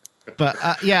 But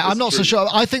I'm not so sure.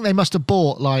 I think they must have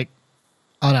bought like,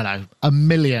 I don't know, 1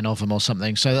 million of them or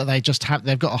something, so that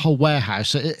they've got a whole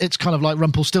warehouse. It's kind of like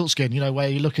Rumpelstiltskin, where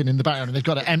you're looking in the background and they've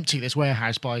got to empty this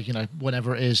warehouse by,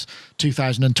 whenever it is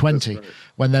 2020, right,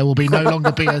 when there will be no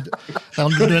longer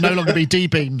be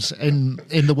D-beams in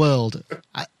the world,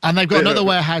 and they've got another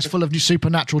warehouse full of new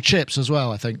supernatural chips as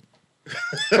well, I think.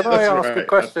 Can I ask a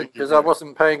question, because I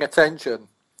wasn't paying attention?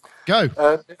 Go.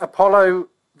 Apollo,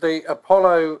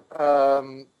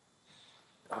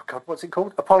 what's it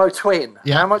called? Apollo Twin.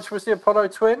 Yeah. How much was the Apollo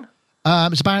Twin?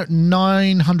 It's about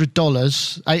 $900,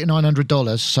 $800 or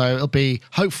 $900. So it'll be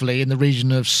hopefully in the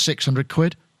region of 600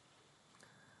 quid.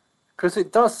 Because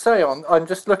it does say I'm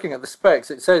just looking at the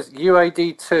specs. It says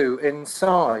UAD2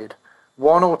 inside.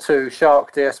 1 or 2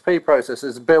 Shark DSP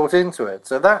processors built into it.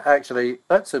 So that's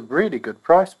a really good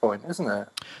price point, isn't it?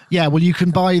 Yeah, well, you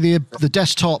can buy the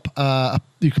desktop.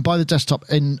 You can buy the desktop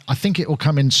in. I think it will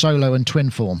come in solo and twin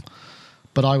form.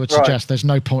 But I would suggest there's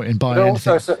no point in buying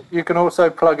anything. You can also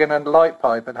plug in a light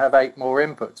pipe and have 8 more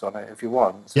inputs on it if you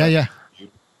want. So yeah.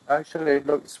 Actually,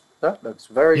 that looks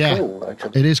very cool.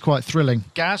 Actually, it is quite thrilling.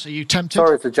 Gaz, are you tempted?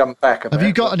 Sorry to jump back a bit. Have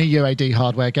you got any UAD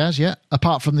hardware, Gaz? Yet,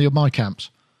 apart from your MyCamps?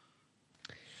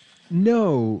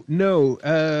 No.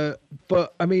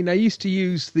 But I mean, I used to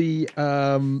use the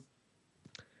TC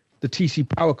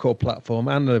PowerCore platform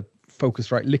and the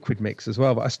Focusrite Liquid Mix as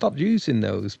well. But I stopped using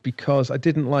those because I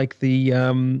didn't like the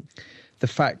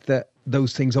fact that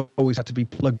those things always had to be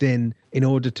plugged in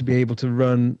order to be able to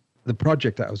run the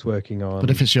project that I was working on. But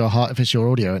if it's your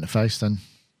audio interface, then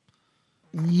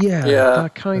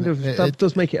that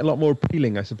does make it a lot more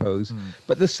appealing, I suppose.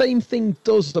 But the same thing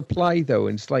does apply, though.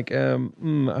 And it's like, am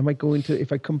I going to,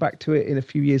 if I come back to it in a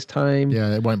few years' time?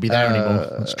 Yeah, it won't be there anymore.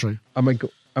 That's true. Am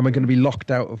I going to be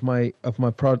locked out of my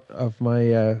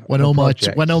when all my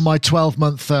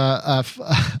 12-month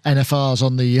NFRs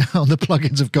on the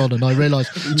plugins have gone, and I realise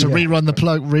to rerun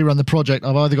the project,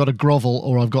 I've either got to grovel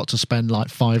or I've got to spend like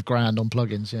 $5,000 on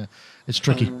plugins. Yeah, it's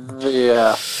tricky.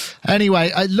 Yeah.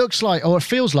 Anyway, it looks like, or it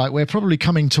feels like, we're probably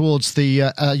coming towards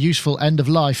the useful end of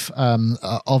life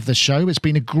of this show. It's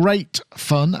been a great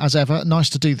fun as ever. Nice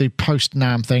to do the post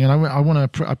NAMM thing, and I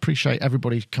want to appreciate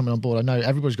everybody coming on board. I know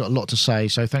everybody's got a lot to say,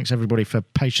 so thanks everybody for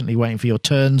patiently waiting for your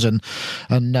turns and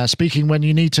speaking when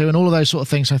you need to, and all of those sort of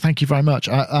things. So thank you very much.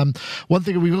 One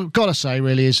thing we've got to say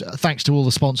really is thanks to all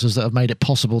the sponsors that have made it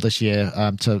possible this year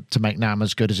to make NAMM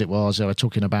as good as it was. We're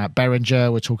talking about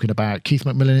Behringer, we're talking about Keith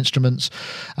Macmillan Instruments,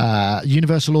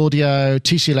 Universal Audio,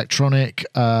 TC Electronic,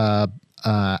 and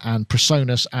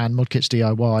Presonus and Modkits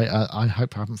DIY. I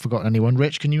hope I haven't forgotten anyone.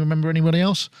 Rich, can you remember anybody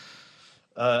else?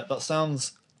 That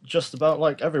sounds just about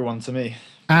like everyone to me.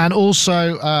 And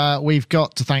also, we've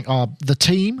got to thank the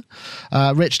team.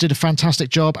 Rich did a fantastic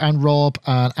job, and Rob,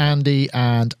 and Andy,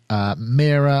 and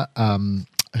Mira,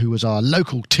 who was our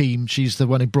local team. She's the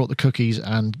one who brought the cookies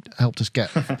and helped us get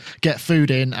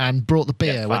food in, and brought the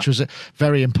beer, which was a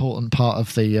very important part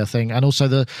of the thing. And also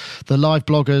the live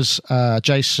bloggers,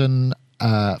 Jason,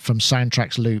 from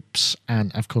Soundtracks Loops,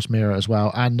 and of course Mira as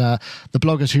well, and the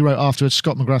bloggers who wrote afterwards,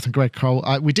 Scott McGrath and Greg Kroll.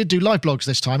 We did do live blogs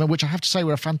this time, which I have to say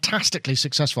were fantastically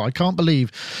successful. I can't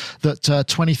believe that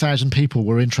 20,000 people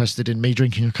were interested in me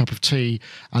drinking a cup of tea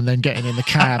and then getting in the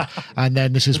cab, and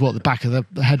then this is what the back of the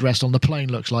headrest on the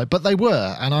plane looks like. But they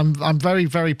were, and I'm very,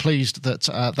 very pleased that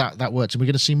that worked, and we're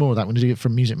going to see more of that when we do it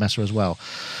from Music Messer as well.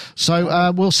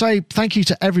 So we'll say thank you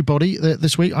to everybody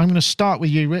this week. I'm going to start with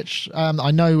you, Rich.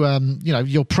 I know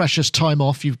your precious time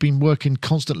off. You've been working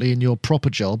constantly in your proper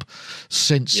job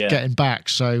since getting back,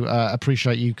 so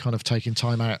appreciate you kind of taking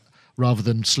time out rather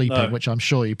than sleeping, which I'm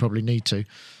sure you probably need to.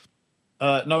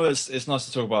 No, it's nice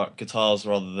to talk about guitars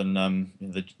rather than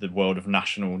the world of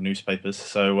national newspapers.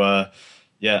 So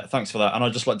thanks for that. And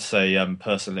I'd just like to say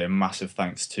personally a massive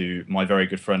thanks to my very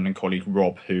good friend and colleague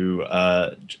Rob, who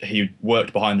he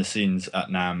worked behind the scenes at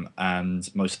NAMM, and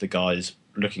most of the guys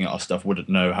looking at our stuff wouldn't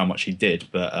know how much he did,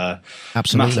 but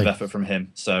absolutely massive effort from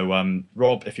him. So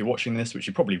Rob, if you're watching this, which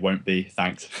you probably won't be,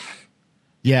 thanks.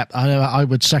 Yeah, I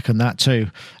would second that too.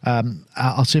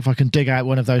 I'll see if I can dig out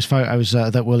one of those photos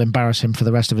that will embarrass him for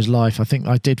the rest of his life. I think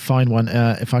I did find one.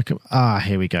 If I could,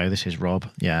 here we go. This is Rob.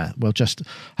 Yeah, well, just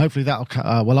hopefully that'll.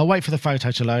 I'll wait for the photo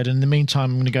to load. And in the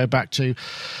meantime, I'm going to go back to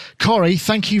Corey.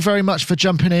 Thank you very much for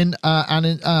jumping in,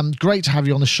 and great to have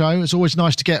you on the show. It's always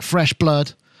nice to get fresh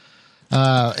blood.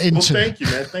 Well, thank you,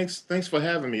 man. Thanks for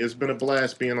having me. It's been a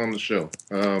blast being on the show.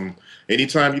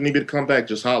 Anytime you need me to come back,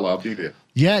 just holler. I'll be there.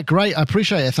 Yeah, great. I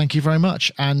appreciate it. Thank you very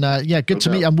much. And good to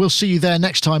meet. And we'll see you there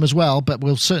next time as well. But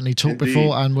we'll certainly talk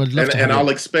before, and we'd love to. And I'll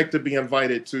expect to be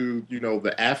invited to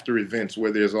the after events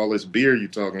where there's all this beer you're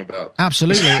talking about.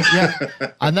 Absolutely, yeah.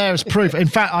 And there's proof. In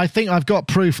fact, I think I've got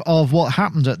proof of what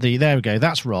happened at the. There we go.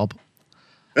 That's Rob.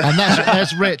 And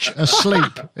there's Rich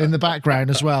asleep in the background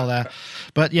as well there.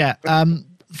 But yeah,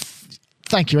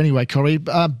 thank you anyway, Corey.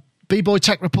 B-Boy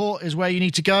Tech Report is where you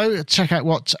need to go. Check out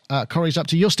what Corey's up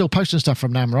to. You're still posting stuff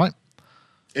from NAMM, right?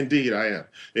 Indeed, I am.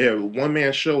 Yeah,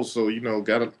 one-man show, so,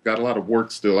 got a lot of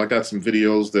work still. I got some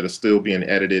videos that are still being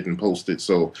edited and posted,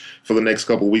 so for the next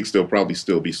couple of weeks, there'll probably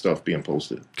still be stuff being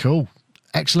posted. Cool.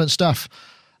 Excellent stuff.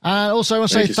 Also, I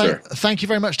want to say thank you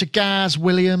very much to Gaz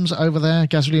Williams over there,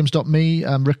 gazwilliams.me,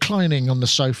 reclining on the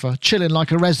sofa, chilling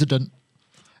like a resident,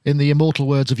 in the immortal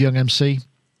words of Young MC.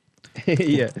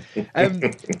 Yeah.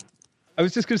 I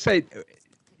was just going to say,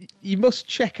 you must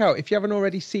check out, if you haven't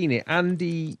already seen it,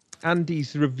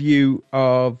 Andy's review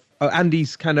of...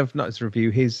 Andy's kind of, not his review,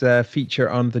 his feature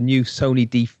on the new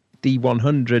Sony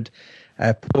D100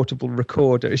 portable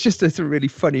recorder. It's a really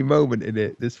funny moment in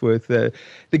it that's worth... the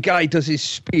guy does his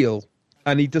spiel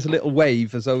and he does a little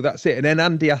wave as though that's it. And then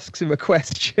Andy asks him a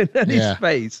question and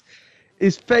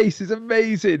his face is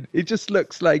amazing. It just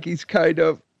looks like he's kind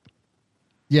of...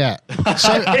 Yeah.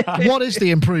 So what is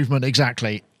the improvement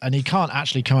exactly? And he can't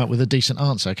actually come up with a decent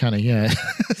answer, can he? Yeah.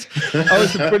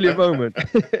 It's a brilliant moment.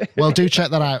 Well, do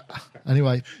check that out.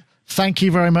 Anyway, thank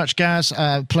you very much, Gaz.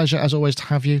 Pleasure, as always, to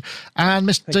have you. And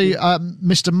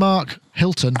Mr. Mark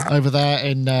Hilton over there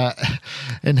in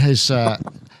his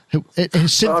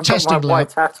testing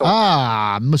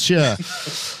lab. Monsieur.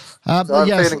 I'm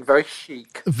feeling very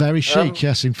chic. Very chic,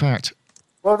 yes, in fact.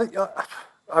 Well,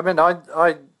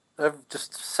 I've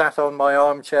just sat on my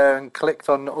armchair and clicked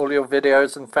on all your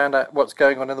videos and found out what's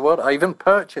going on in the world. I even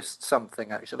purchased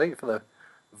something, actually, for the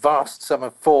vast sum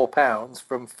of £4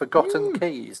 from Forgotten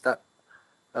Keys, that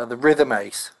the Rhythm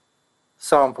Ace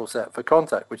sample set for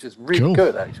Contact, which is really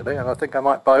good, actually, and I think I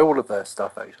might buy all of their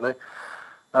stuff, actually.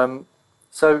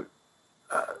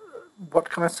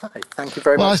 What can I say? Thank you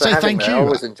very much for having me. I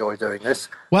always enjoy doing this.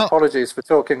 Well, apologies for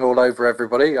talking all over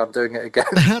everybody. I'm doing it again.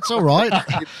 That's all right.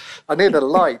 I need a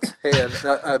light here.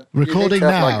 Recording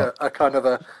now. Like a kind of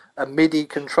a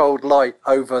MIDI-controlled light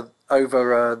over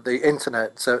the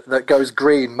internet, so that goes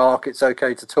green, mark it's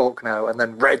okay to talk now, and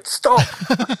then red, stop.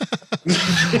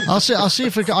 I'll see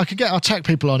if I could get our tech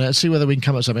people on it and see whether we can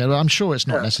come up with something. I'm sure it's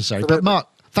not necessary. But Mark,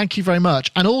 thank you very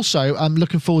much. And also, I'm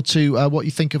looking forward to what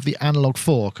you think of the Analog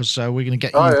 4, because we're going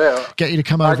to get you to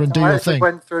come over and do your thing. I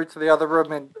went through to the other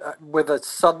room with a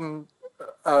sudden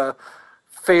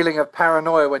feeling of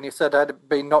paranoia when you said I had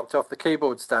been knocked off the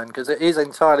keyboard stand, because it is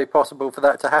entirely possible for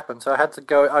that to happen. So I had to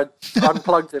go, I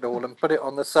unplugged it all and put it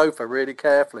on the sofa really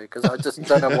carefully, because I just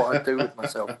don't know what I'd do with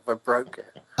myself if I broke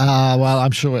it. Well,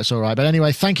 I'm sure it's all right. But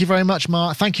anyway, thank you very much,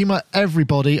 Mark. Thank you,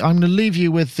 everybody. I'm going to leave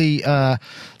you with the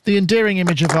endearing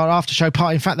image of our after show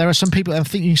party. In fact, there are some people. I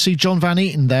think you can see John Van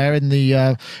Eaton there in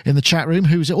the chat room,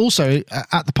 who's also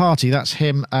at the party. That's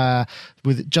him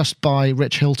with just by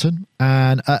Rich Hilton,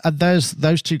 and there's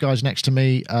those two guys next to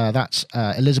me. That's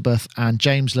Elizabeth and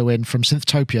James Lewin from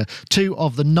Synthtopia, two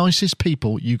of the nicest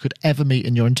people you could ever meet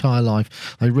in your entire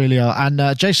life. They really are. And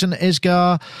Jason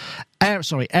Isgar.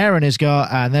 Aaron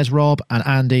Isgar, and there's Rob and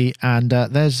Andy, and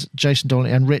there's Jason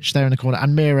Donnelly and Rich there in the corner,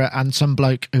 and Mira and some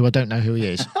bloke who I don't know who he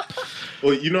is.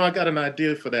 Well, I got an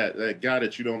idea for that guy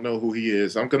that you don't know who he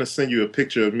is. I'm going to send you a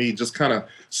picture of me, just kind of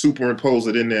superimpose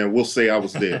it in there, and we'll say I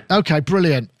was there. Okay,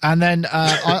 brilliant. And then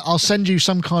I'll send you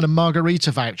some kind of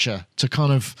margarita voucher to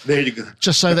kind of... There you go.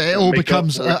 Just so that it all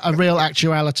becomes a real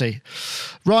actuality.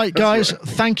 Right, guys,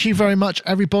 Thank you very much,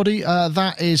 everybody.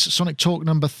 That is Sonic Talk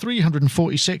number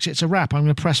 346. It's a wrap. I'm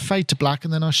going to press fade to black,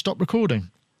 and then I stop recording.